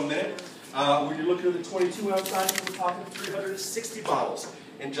just 1 minute. When you're looking at the 22-ounce size, we're talking 360 bottles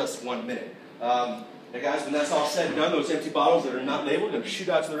in just 1 minute. Now guys, when that's all said and done, those empty bottles that are not labeled are going to shoot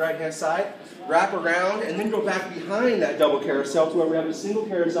out to the right-hand side, wrap around, and then go back behind that double carousel to where we have a single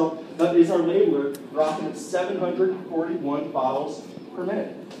carousel that is our labeler, rocking at 741 bottles per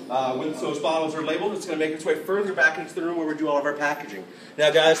minute. Once those bottles are labeled, it's going to make its way further back into the room where we do all of our packaging.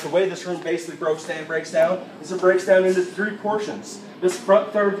 Now guys, the way this room basically breaks down is it breaks down into 3 portions. This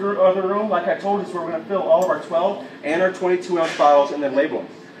front third of the room, like I told you, is where we're going to fill all of our 12 and our 22-ounce bottles and then label them.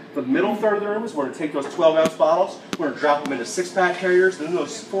 The middle third of the room is we're going to take those 12-ounce bottles, we're going to drop them into 6-pack carriers, and then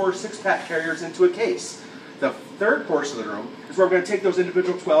those 4 6-pack carriers into a case. The third portion of the room is where we're going to take those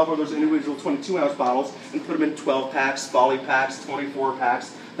individual 12 or those individual 22-ounce bottles and put them in 12-packs, volley packs,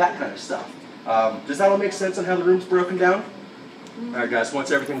 24-packs, that kind of stuff. Does that all make sense on how the room's broken down? Alright guys,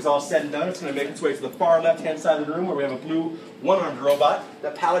 once everything's all said and done, it's going to make its way to the far left-hand side of the room where we have a blue one-armed robot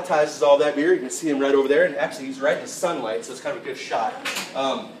that palletizes all that beer. You can see him right over there, and actually he's right in the sunlight, so it's kind of a good shot.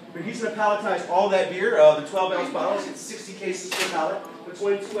 But he's going to palletize all that beer. The 12-ounce bottles get 60 cases per pallet. The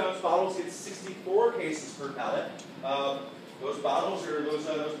 22-ounce bottles get 64 cases per pallet. Those bottles or those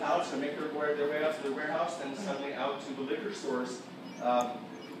pallets are going to make their way out to the warehouse, then suddenly out to the liquor stores.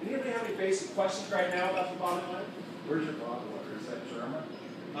 Anybody have any basic questions right now about the bottom line? Where's your bottle water? Is that German?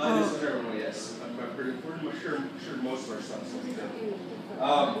 This is German, yes. I'm pretty sure most of our stuff will be German.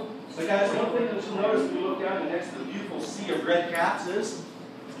 But guys, one thing that you'll notice when you look down next to the beautiful sea of red caps is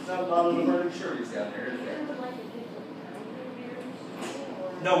there's not a lot of burning Shirley's down there, is there?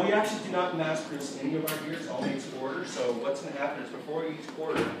 No, we actually do not mass produce any of our beers, all made to order. So what's going to happen is before each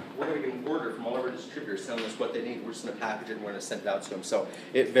quarter, we're going to get an order from all of our distributors telling us what they need. We're just going to package it and we're going to send it out to them. So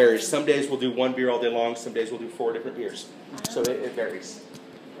it varies. Some days we'll do 1 beer all day long. Some days we'll do 4 different beers. So it varies.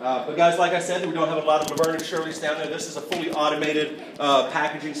 But guys, like I said, we don't have a lot of Laverne and Shirley's down there. This is a fully automated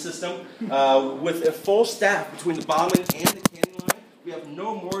packaging system with a full staff between the bottling and the canning line. We have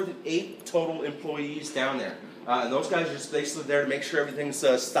no more than 8 total employees down there. And those guys are just basically there to make sure everything's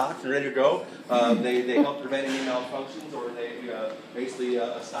stocked and ready to go. They help prevent any malfunctions, or they basically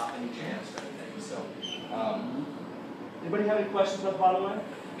stop any jams or anything. So, anybody have any questions about the bottom line?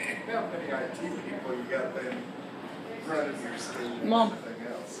 How many IT people you got then running your steam Mom, and everything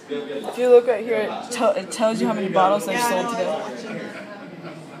else? if you look right here, it tells you how many bottles they've sold today.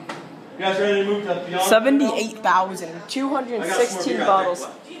 You guys ready to move to beyond? 78,216 bottles.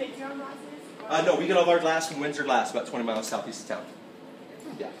 No, we get all our glass from Windsor Glass, about 20 miles southeast of town.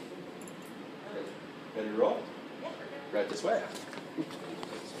 Yeah. Ready to roll? Right this way.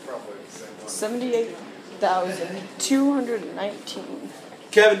 Probably the same one. 78,219.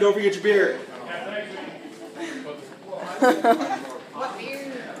 Kevin, don't forget your beer. What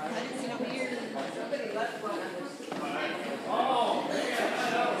beer? I didn't see no beer. Somebody left one.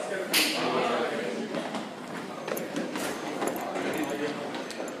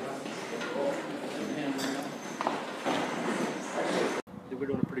 We're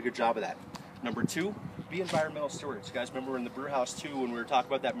doing a pretty good job of that. Number 2, be environmental stewards. You guys remember in the brew house too when we were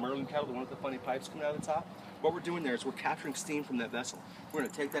talking about that Merlin kettle, the one with the funny pipes coming out of the top? What we're doing there is we're capturing steam from that vessel. We're going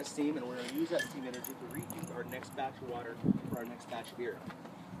to take that steam and we're going to use that steam energy to reheat our next batch of water for our next batch of beer.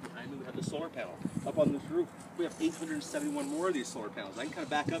 Behind me we have the solar panel. Up on this roof, we have 871 more of these solar panels. I can kind of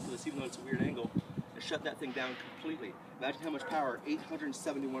back up to this even though it's a weird angle and shut that thing down completely. Imagine how much power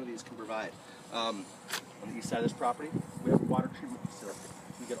 871 of these can provide. On the east side of this property, we have a water treatment facility.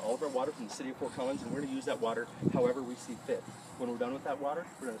 We get all of our water from the city of Fort Collins, and we're going to use that water however we see fit. When we're done with that water,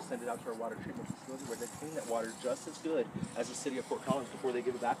 we're going to send it out to our water treatment facility where they clean that water just as good as the city of Fort Collins before they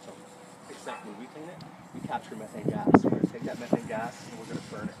give it back to them. Except when we clean it, we capture methane gas. So we're going to take that methane gas and we're going to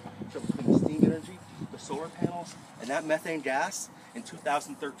burn it. So between the steam energy, the solar panels, and that methane gas, in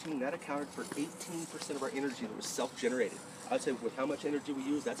 2013, that accounted for 18% of our energy that was self-generated. I would say with how much energy we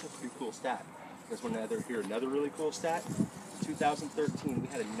use, that's a pretty cool stat. There's another really cool stat. 2013, we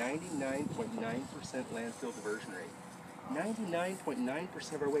had a 99.9% landfill diversion rate.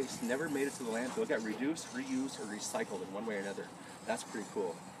 99.9% of our waste never made it to the landfill. It got reduced, reused, or recycled in one way or another. That's pretty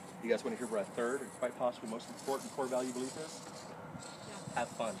cool. You guys want to hear what our third, or quite possibly most important core value belief is? Have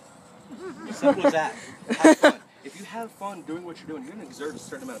fun. As simple as that. Have fun. if you have fun doing what you're doing, you're going to exert a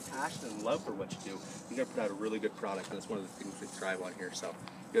certain amount of passion and love for what you do. You're going to put out a really good product, and that's one of the things we thrive on here. So,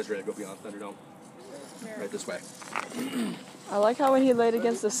 you guys ready to go beyond Thunderdome? Right this way. I like how when he laid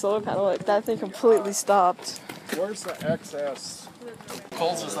against the solar panel, like, that thing completely stopped. Where's the XS?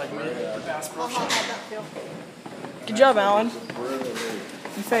 Cole's just like me. Bass Pro Shop. Good job, Alan. Really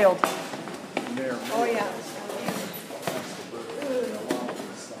You failed. near. Oh, yeah.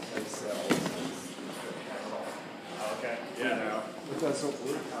 Okay. Yeah. But that's what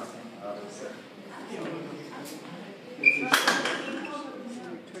we're talking about. Is that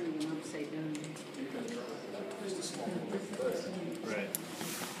Turning them upside down. right?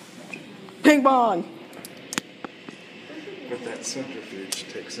 Ping pong. But that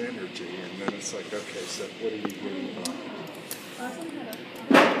centrifuge takes energy, and then it's like, okay, so what do you do?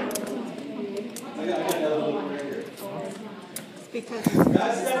 Because Guys, you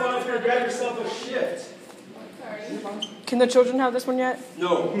guys want to grab yourself a shift? Can the children have this one yet?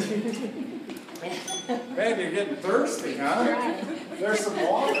 No. Man, you're getting thirsty, huh? There's some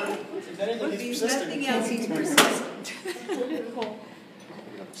water. If anything, he's nothing else, he's persistent.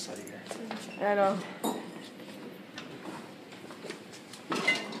 I know.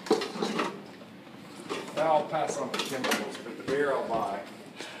 I'll pass on the chemicals, but the beer I'll buy.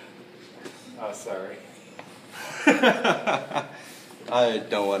 Oh, sorry. I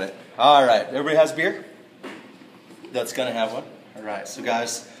don't want it. All right, everybody has beer? That's gonna have one. All right, so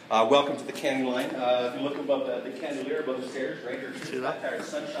guys, welcome to the candy line. If you look above the chandelier above the stairs, right here, that there,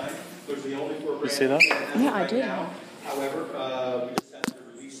 sunshine. Those are the only 4 brands. You see that? Yeah, I right did. Now. However, we just have to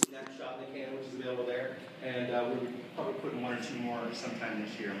release Snapshot in the can, which is available there, and we'll be probably putting 1 or 2 more sometime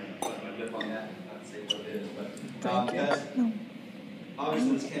this year. I'm gonna put my lip on that. Not say what it is, but guys,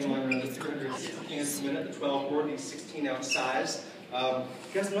 obviously this candy line runs 360 cans a minute, the 12 quart, the 16-ounce size.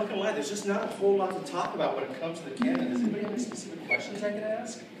 Guys, I'm not gonna lie, there's just not a whole lot to talk about when it comes to the cannon. Does anybody have any specific questions I can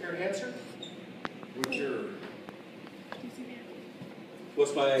ask or answer? What's your?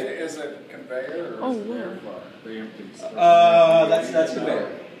 What's my? Is it conveyor or Oh, is it yeah. air bar? The empty stuff. That's conveyor.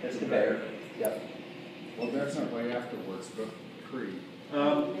 That's conveyor. Yep. Well, definitely afterwards, but pre.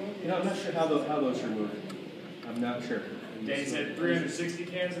 I'm not sure how those are moved. I'm not sure. Danny said 360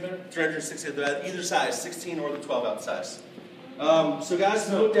 cans in there? 360, either size, 16 or the 12-ounce size. So guys,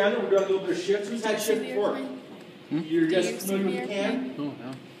 move down there. We're doing a little bit of shift. Who's had shift before? You're guys familiar with the can? Oh,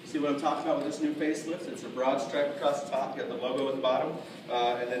 no. See what I'm talking about with this new facelift? It's a broad stripe across the top. You got the logo at the bottom,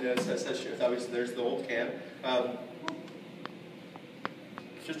 and then it says shift. Obviously, there's the old can.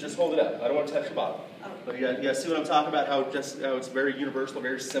 Just hold it up. I don't want to touch the bottom. But you guys see what I'm talking about? How it's very universal,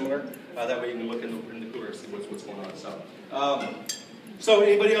 very similar. That way you can look in the cooler and see what's going on. So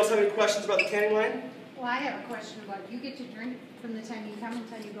anybody else have any questions about the canning line? Well, I have a question about, you get to drink from the time you come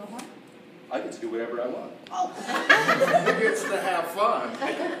until you go home? I get to do whatever I want. He gets to have fun. I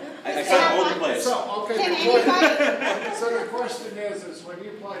kind of own the place. So, okay, Can the anybody? so the question is when you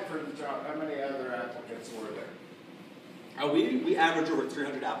applied for the job, how many other applicants were there? We average over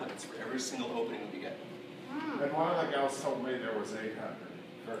 300 applicants for every single opening that we get. And one of the gals told me there was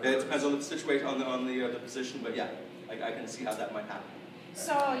 800. It depends on the situation, on the position, but yeah, I can see how that might happen.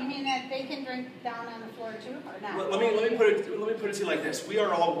 So, you mean that they can drink down on the floor too, or not? Let me put it to you like this: we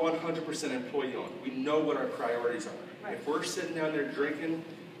are all 100% employee owned. We know what our priorities are. Right. If we're sitting down there drinking,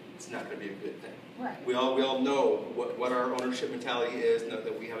 it's not going to be a good thing. Right. We all know what our ownership mentality is, and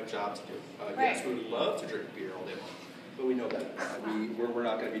that we have a job to do. Right. Yes, we would love to drink beer all day long, but we know that we're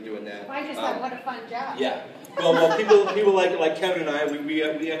not going to be doing that. Well, I just thought, what a fun job. Yeah. Well, people like Kevin and I, we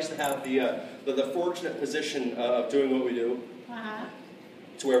actually have the fortunate position of doing what we do. Uh-huh.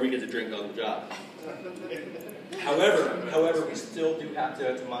 To where we get to drink on the job. However, we still do have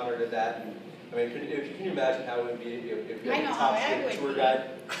to monitor that. And, I mean, can you imagine how it would be if you had a top secret tour guide?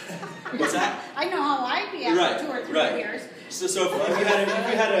 What's that? I know how I'd be after 2 or 3 years. So if you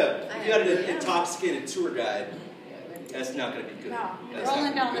had an intoxicated tour guide, that's not going to be good. No, That's rolling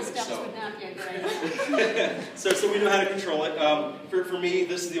not down gonna the be good. steps So- would not be a good idea. so we know how to control it. For me,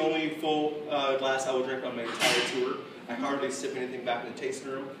 this is the only full glass I will drink on my entire tour. I hardly sip anything back in the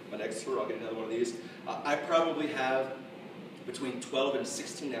tasting room. My next tour, I'll get another one of these. I probably have between 12 and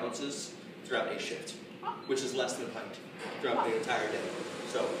 16 ounces throughout a shift, which is less than a pint throughout the entire day.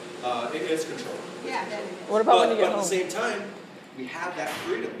 So it's controlled. Yeah, that is. What about when you But get at the home? same time, we have that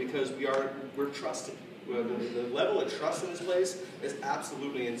freedom because we're trusted. The level of trust in this place is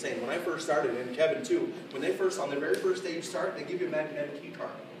absolutely insane. When I first started, and Kevin too, when they first, on the very first day you start, they give you a magnetic key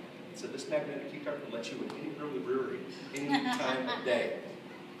card. So this magnetic key card will let you in any room of the brewery, any time of day.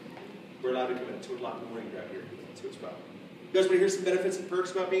 We're allowed to come in at 2 o'clock in the morning right here. That's what's about. You guys want to hear some benefits and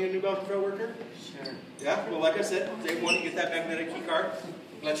perks about being a New Belgium Trail worker? Sure. Yeah? Well, like I said, day one, you get that magnetic key card.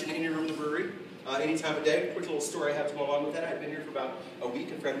 Let you in your room in the brewery. Any time of day. Quick little story I have to go along with that. I'd been here for about a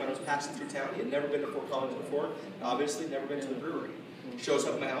week. A friend of mine was passing through town. He had never been to Fort Collins before. Obviously, never been to the brewery. Shows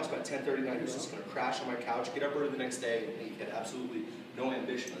up at my house about 10:30 night. He's just going to crash on my couch, get up early the next day, and he had absolutely no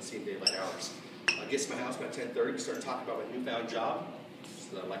ambition on seeing daylight hours. Gets to my house about 10:30. We start talking about my newfound job.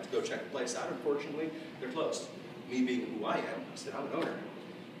 So I'd like to go check the place out. Unfortunately, they're closed. Me being who I am, I said, I'm an owner.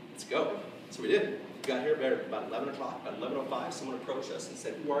 Let's go. So we did. We got here about 11 o'clock. About 11:05, someone approached us and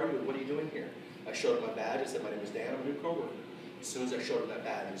said, who are you and what are you doing here? I showed him my badge. I said, my name is Dan. I'm a new coworker. As soon as I showed him that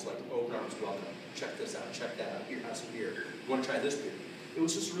badge, he was like, open arms welcome. Check this out. Check that out. Here, have some beer. You want to try this beer? It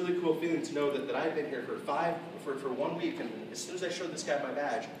was just a really cool feeling to know that I had been here for 1 week, and as soon as I showed this guy my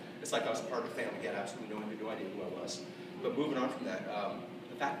badge, it's like I was a part of the family. He had absolutely no idea who I was. But moving on from that,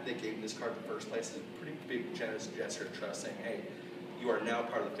 the fact that they gave me this card in the first place is a pretty big, generous gesture of trust, saying, hey, you are now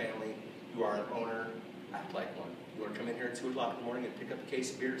part of the family. You are an owner. Act like one. You want to come in here at 2 o'clock in the morning and pick up a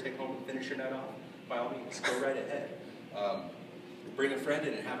case of beer, take home and finish your night off? By all means, go right ahead. Bring a friend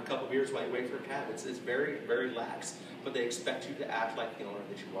in and have a couple beers while you wait for a cab. It's very, very lax. But they expect you to act like the owner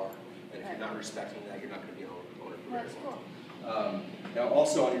that you are. And if you're not respecting that, you're not going to be an owner for very long. Now,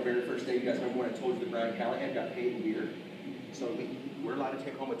 also on your very first day, you guys remember when I told you that Brian Callahan got paid in beer? So we're allowed to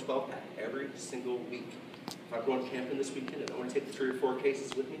take home a 12-pack every single week. If I'm going camping this weekend and I want to take the 3 or 4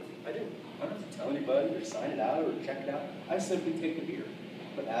 cases with me, I do. I don't have to tell anybody or sign it out or check it out. I simply take the beer.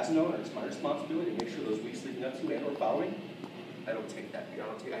 But as an owner, it's my responsibility to make sure those weeks leading up to and or following, I don't take that beer.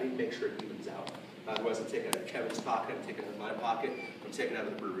 I need to make sure it evens out. Otherwise, I'm taking it out of Kevin's pocket, I'm taking it out of my pocket, I'm taking it out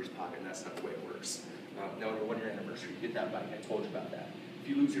of the brewery's pocket, and that's not the way it works. Now, on your 1-year anniversary, you get that bike. I told you about that. If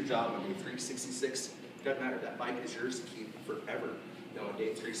you lose your job on day 366, it doesn't matter. That bike is yours to keep forever. Now, on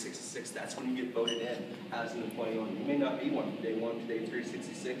day 366, that's when you get voted in as an employee owner. You may not be one from day 1 to day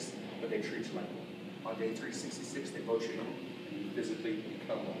 366, but they treat you like one. On day 366, they vote you in, and you physically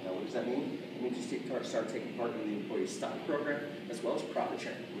become one. Now, what does that mean? It means you start taking part in the employee stock program, as well as profit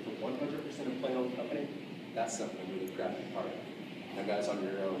sharing. With a 100% employee-owned company, that's something I'm really proud to be part of. Now, guys, on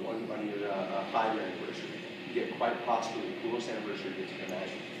your 5-year anniversary, you get quite possibly the coolest anniversary that you can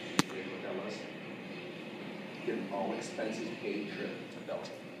imagine. You know what that was? Get an all-expenses paid trip to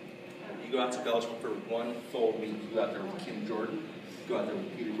Belgium. You go out to Belgium for 1 full week. You go out there with Kim Jordan. You go out there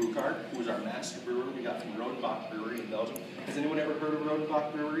with Peter Buchard, who was our master brewer. We got from Rodenbach Brewery in Belgium. Has anyone ever heard of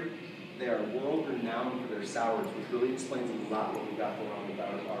Rodenbach Brewery? They are world-renowned for their sours, which really explains a lot what we got going on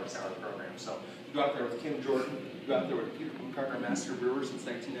about our sour program. So you go out there with Kim Jordan. You go out there with Peter Buchard, our master brewer since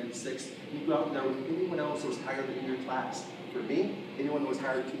 1996. And you go out there with anyone else that was higher than in your class. For me, anyone that was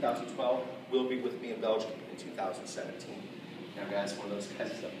hired in 2012 will be with me in Belgium in 2017. Now, guys, one of those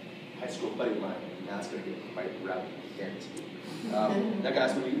guys is a high school buddy of mine, and that's going to get quite rowdy, guaranteed. Now,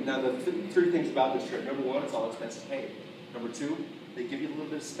 guys, the 3 things about this trip. Number 1, it's all expenses paid. Number 2, they give you a little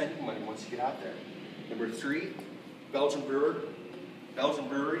bit of spending money once you get out there. Number 3, Belgian brewery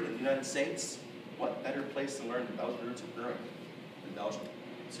in the United States. What better place to learn the Belgian roots of brewing than Belgium?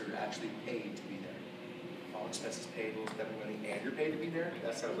 So you're actually paid to be there. All expenses paid, little spending money, and you're paid to be there.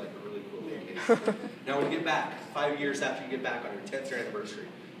 That sounds like a really cool vacation. Now, when you get back, 5 years after you get back on your 10th year anniversary,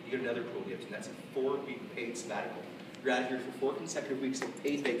 you get another cool gift, and that's a 4-week paid sabbatical. You're out here for 4 consecutive weeks of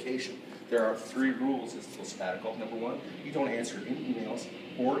paid vacation. There are 3 rules to this little sabbatical. Number 1, you don't answer any emails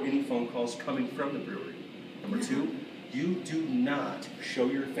or any phone calls coming from the brewery. Number 2, you do not show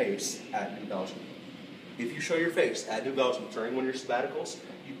your face at New Belgium. If you show your face at New Belgium during one of your sabbaticals,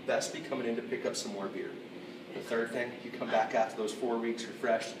 you best be coming in to pick up some more beer. The third thing, you come back after those 4 weeks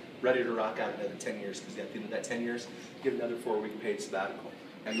refreshed, ready to rock out another 10 years, because at the end of that 10 years, you get another 4-week paid sabbatical.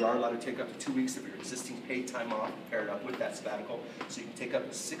 Now, you are allowed to take up to 2 weeks of your existing paid time off paired up with that sabbatical, so you can take up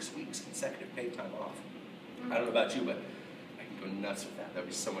to 6 weeks consecutive paid time off. I don't know about you, but I can go nuts with that. That would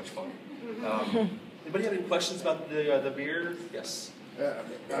be so much fun. Anybody have any questions about the beer? Yes.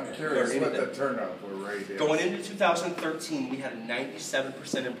 I'm curious what the turnout rate is. Going into 2013, we had a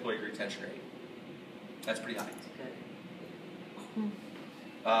 97% employee retention rate. That's pretty high.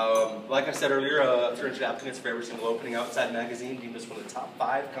 Like I said earlier, 300 applicants for every single opening. Outside Magazine deemed us one of the top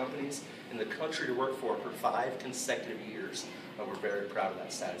 5 companies in the country to work for 5 consecutive years. And we're very proud of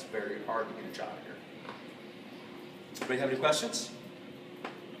that stat. It's very hard to get a job here. Anybody have any questions?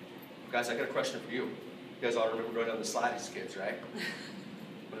 Guys, I got a question for you. You guys all remember going down the slide as kids, right?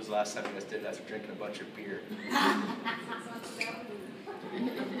 When was the last time you guys did that? After drinking a bunch of beer.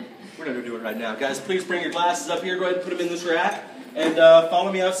 We're going to do it right now. Guys, please bring your glasses up here. Go ahead and put them in this rack. And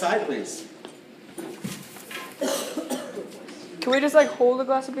follow me outside, please. Can we just like hold a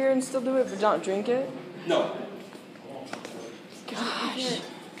glass of beer and still do it, but not drink it? No.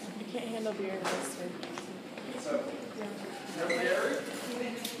 handle beer in this too. No carry?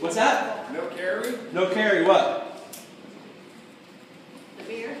 What's that? No carry? No carry, what? The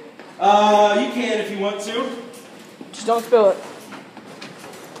beer? You can if you want to. Just don't spill it.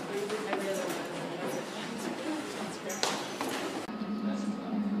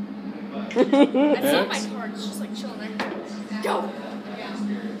 I feel my cards just like chilling there. Go!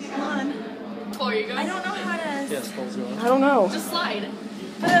 Come on. Chloe, you go. I don't know how to. Yes, Cole's going. I don't know. Just slide.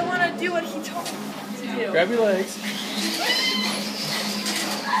 But I want to do what he told me to do. Grab your legs.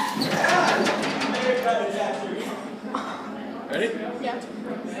 Ready? Yeah.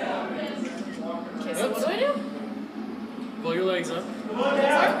 Okay, so what do I do? Pull your legs up. This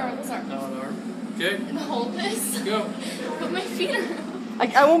arm or this arm? Now an arm. Okay. And hold this. Go. Put my feet around.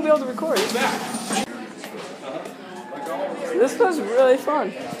 I won't be able to record. Back. This was really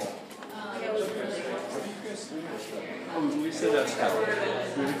fun. We said that's how.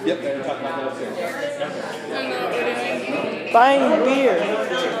 Yep, we're talking about that upstairs. I don't know what we're doing. Buying beer.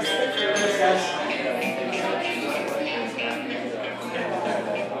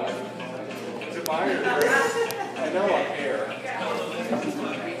 To buy or I know on air.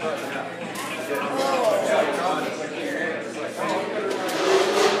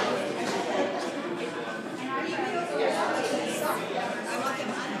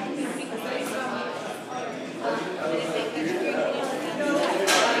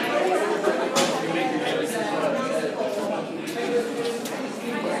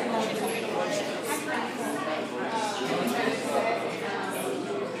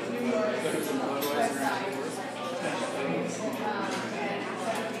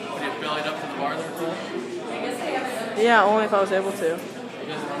 Bellied up to the bar there, Cole? Yeah, only if I was able to. You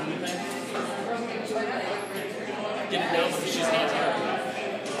guys want anything? Get it down so she's not here.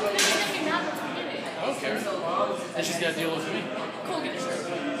 I don't care. And she's got to deal with me. Cole, get a shirt.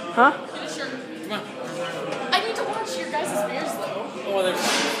 Huh? Get a shirt. Come on. I need to watch your guys' beers though. Oh, there's.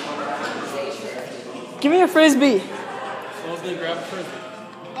 Give me a frisbee. Well, then grab a frisbee.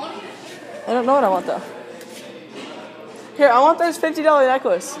 I don't know what I want though. Here, I want this $50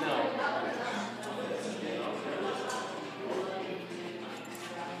 necklace. No.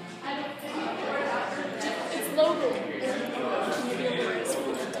 It's logo.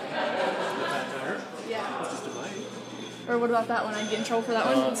 Yeah. Or what about that one? I'd get in trouble for that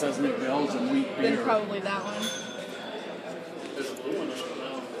one. It says New Belgium wheat beer. Then probably that one. There's a blue one on it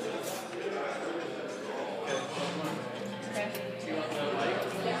now. Okay. Do you want that light?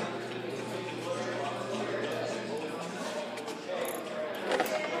 Yeah.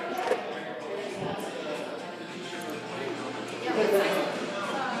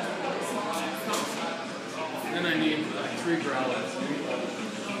 Then I need 3 growlers.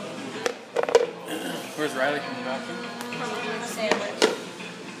 Where's Riley coming back from? Sandwich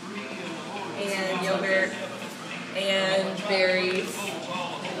and yogurt and berries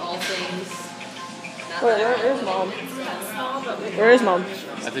and all things. Not Wait, that where is Mom? that's small, but we Where is Mom? I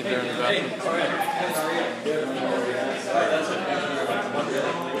think they're in the bathroom.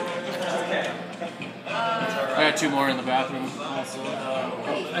 I got 2 more in the bathroom also.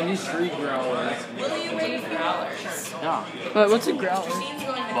 I need 3 growlers. will you wait for hours? Yeah. Wait, what's a growler? Christine's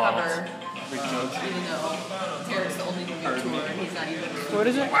going to Balls. cover, Big jugs. even though Tarek's the only one on tour. He's not even What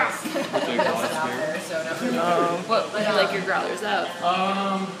is it? Big out glass beer. there, so not really. What would you like your growlers up?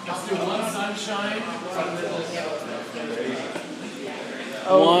 Let's do 1 sunshine.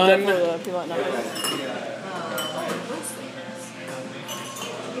 Oh, One. definitely the peanut necklace.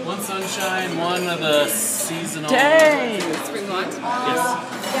 1 sunshine, 1 of the seasonal. Dang! Spring what? Yes.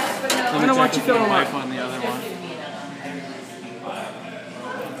 I'm gonna watch you fill them wife up. on the other one.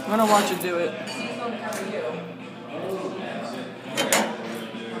 I'm gonna watch you do it.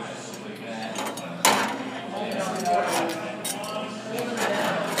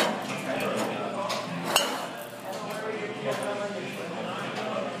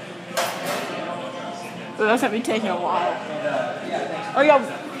 But that's gonna be taking a while. Oh yeah,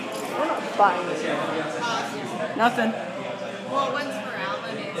 we're not buying this. Nothing. Well, one's for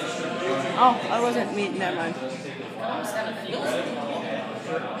Alan and Oh, I wasn't meeting. Never mind.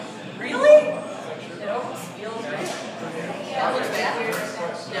 Really? It almost feels right. That looks bad.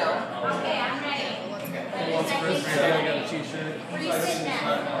 No. Okay, I'm ready. I got a t-shirt. Where are you sitting at?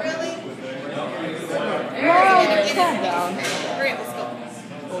 Really? Calm down. Hurry up, let's go.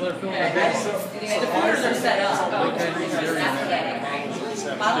 Well, they're filming a big Anyway, the corners are set up.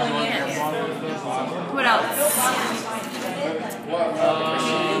 Following in. What else?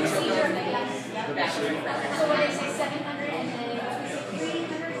 So what is it, 700 and then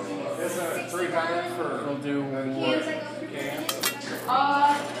 360 We'll do He was like,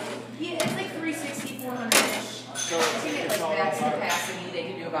 oh, 3%. think at like max capacity, they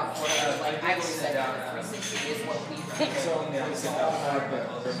can do about 400. Like I always said, 360 is what we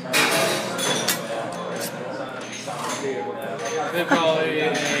They're probably a.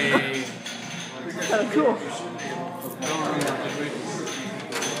 Cool.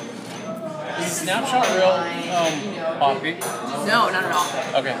 Is Snapshot real poppy? No, not at all.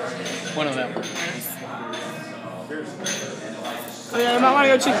 Okay, one of them. Oh yeah, I might want to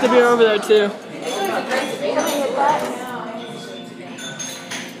go check the beer over there too.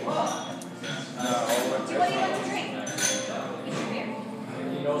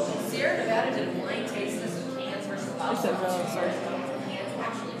 Sierra Nevada did a blind taste test of cans versus bottles. Cans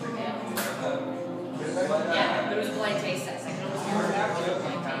actually prevailed. Yeah, but it was a blind taste test. I can almost remember it was a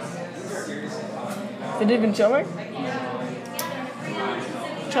blind taste test. Did it even show me?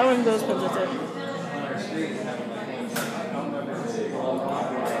 Try one of those pins with it.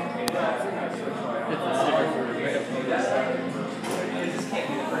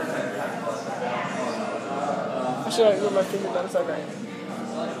 I should have moved my finger down a second.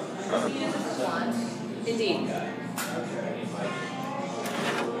 Indeed.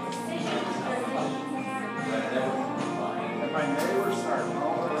 My neighbors start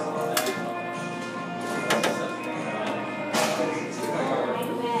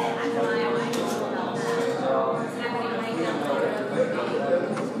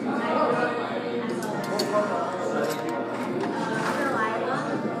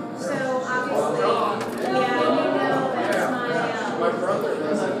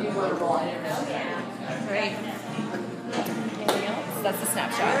Great. Anything else? That's the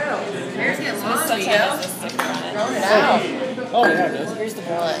snapshot. Here's the This long sunshine video. has a sticker on it. Throwing it out. Oh yeah, it is. Here's the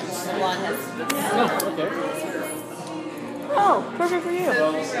blonde. The blonde has Oh, okay. Oh, perfect for you.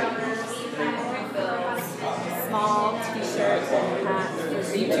 small t-shirt and hat.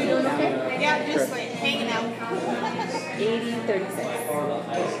 Are you two doing okay? Yeah, just like hanging out.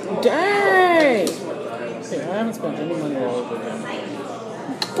 80-36. Dang! Hey, I haven't spent any money all over again.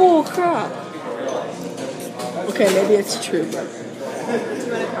 Bull crap. Okay, maybe it's true, but.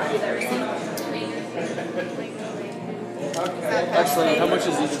 Actually, how much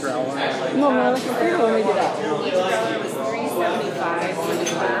is each growler? No, man, I can figure when we get out. Each growler was $375 for the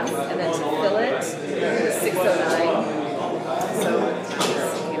glass, and then to fill it was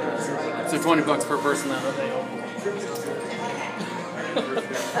 $609. So $20 per person then.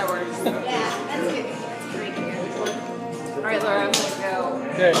 That works. Yeah, that's good. All right, Laura, I'm gonna go.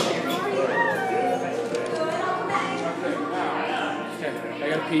 Okay. Okay, I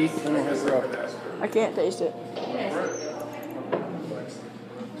gotta pee, then we'll hit the road. I can't taste it.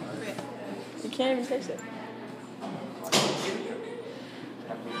 You can't even taste it.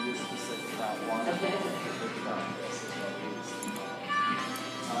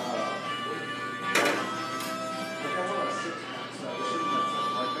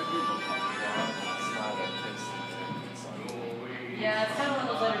 Yeah, it's kind of one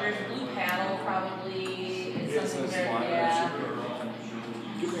of those letters. Blue paddle probably is something very, yeah.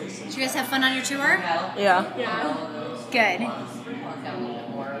 Did you guys have fun on your tour? Paddle. Yeah. Good. Got a little bit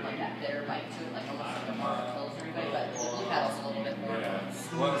more like that bitter bite to it, like almost like a more close for everybody, but blue paddle's a little bit more.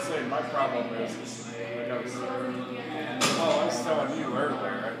 Well, say my problem is, I was telling you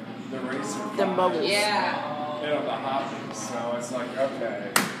earlier, the racer. Them bubbles. Yeah. You know, the hopping, so it's like,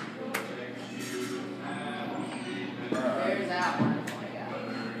 okay. There's that one. Oh my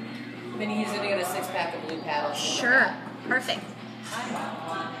god. Been using to get a 6-pack of blue paddles. Sure. Perfect.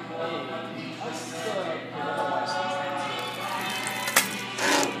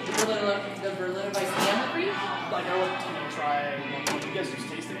 The Berliner by Stanley for you? Like, I would try one. You guys just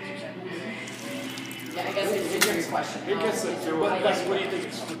tasted it, you said? Yeah, I guess it's a trick question. It gets it to What it. do you think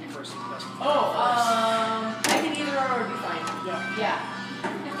is would be first? Best? I think either or would be fine. Yeah. Yeah.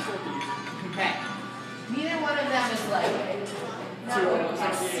 Okay. Neither one of them is like, not one of those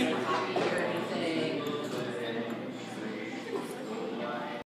like super hoppy.